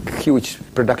this huge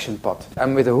production pot?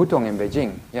 I'm with the Hutong in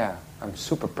Beijing. Yeah, I'm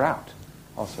super proud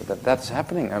also that's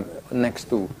happening. I'm next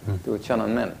to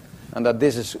Tiananmen, and that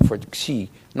this is for Xi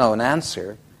now an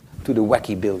answer to the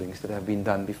wacky buildings that have been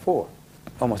done before,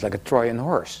 almost like a Trojan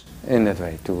horse in that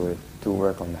way to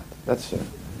work on that. That's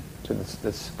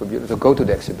beautiful. To go to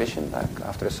the exhibition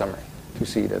after the summer to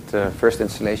see that first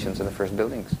installations and the first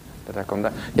buildings that are come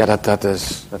down. Yeah,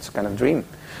 that's kind of dream.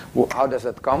 Well, how does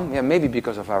that come? Yeah, maybe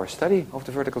because of our study of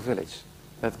the vertical village.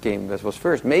 That was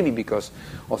first. Maybe because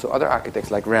also other architects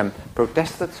like Rem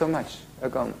protested so much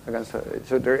against it.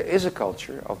 So there is a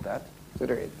culture of that. So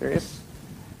there is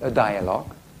a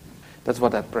dialogue. That's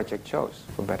what that project shows,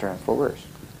 for better and for worse.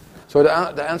 So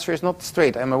the answer is not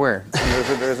straight, I'm aware.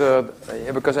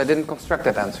 Because I didn't construct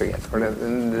that answer yet, or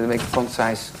to make it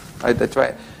concise. That's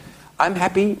why I'm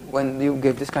happy when you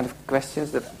give this kind of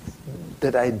questions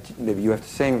maybe you have the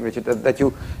same, Richard, that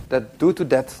due to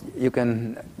that you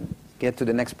can get to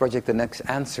the next project, the next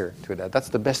answer to that. That's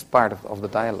the best part of the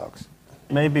dialogues.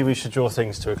 Maybe we should draw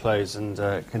things to a close and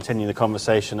continue the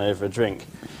conversation over a drink.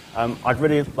 I'd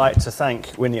really like to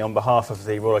thank Winnie on behalf of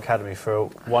the Royal Academy for a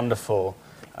wonderful,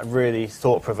 really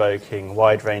thought-provoking,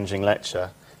 wide-ranging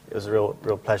lecture. It was a real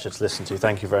pleasure to listen to.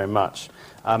 Thank you very much.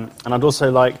 And I'd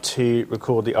also like to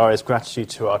record the RA's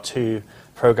gratitude to our two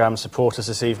programme supporters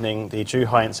this evening, the Drew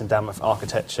Heinz Endowment for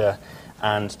Architecture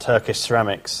and Turkish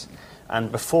Ceramics.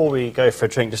 And before we go for a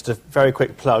drink, just a very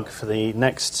quick plug for the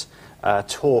next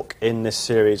talk in this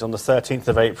series. On the 13th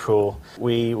of April,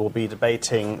 we will be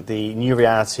debating the new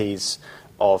realities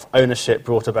of ownership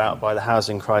brought about by the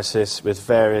housing crisis with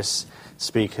various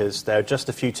speakers. There are just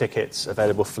a few tickets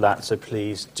available for that, so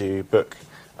please do book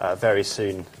very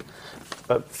soon.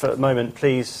 But for the moment,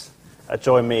 please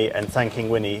join me in thanking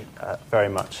Winnie very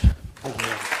much. Thank you.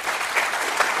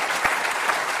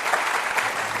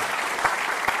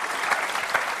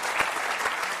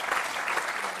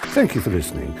 Thank you for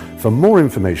listening. For more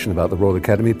information about the Royal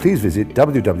Academy, please visit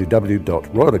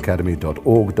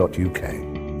www.royalacademy.org.uk.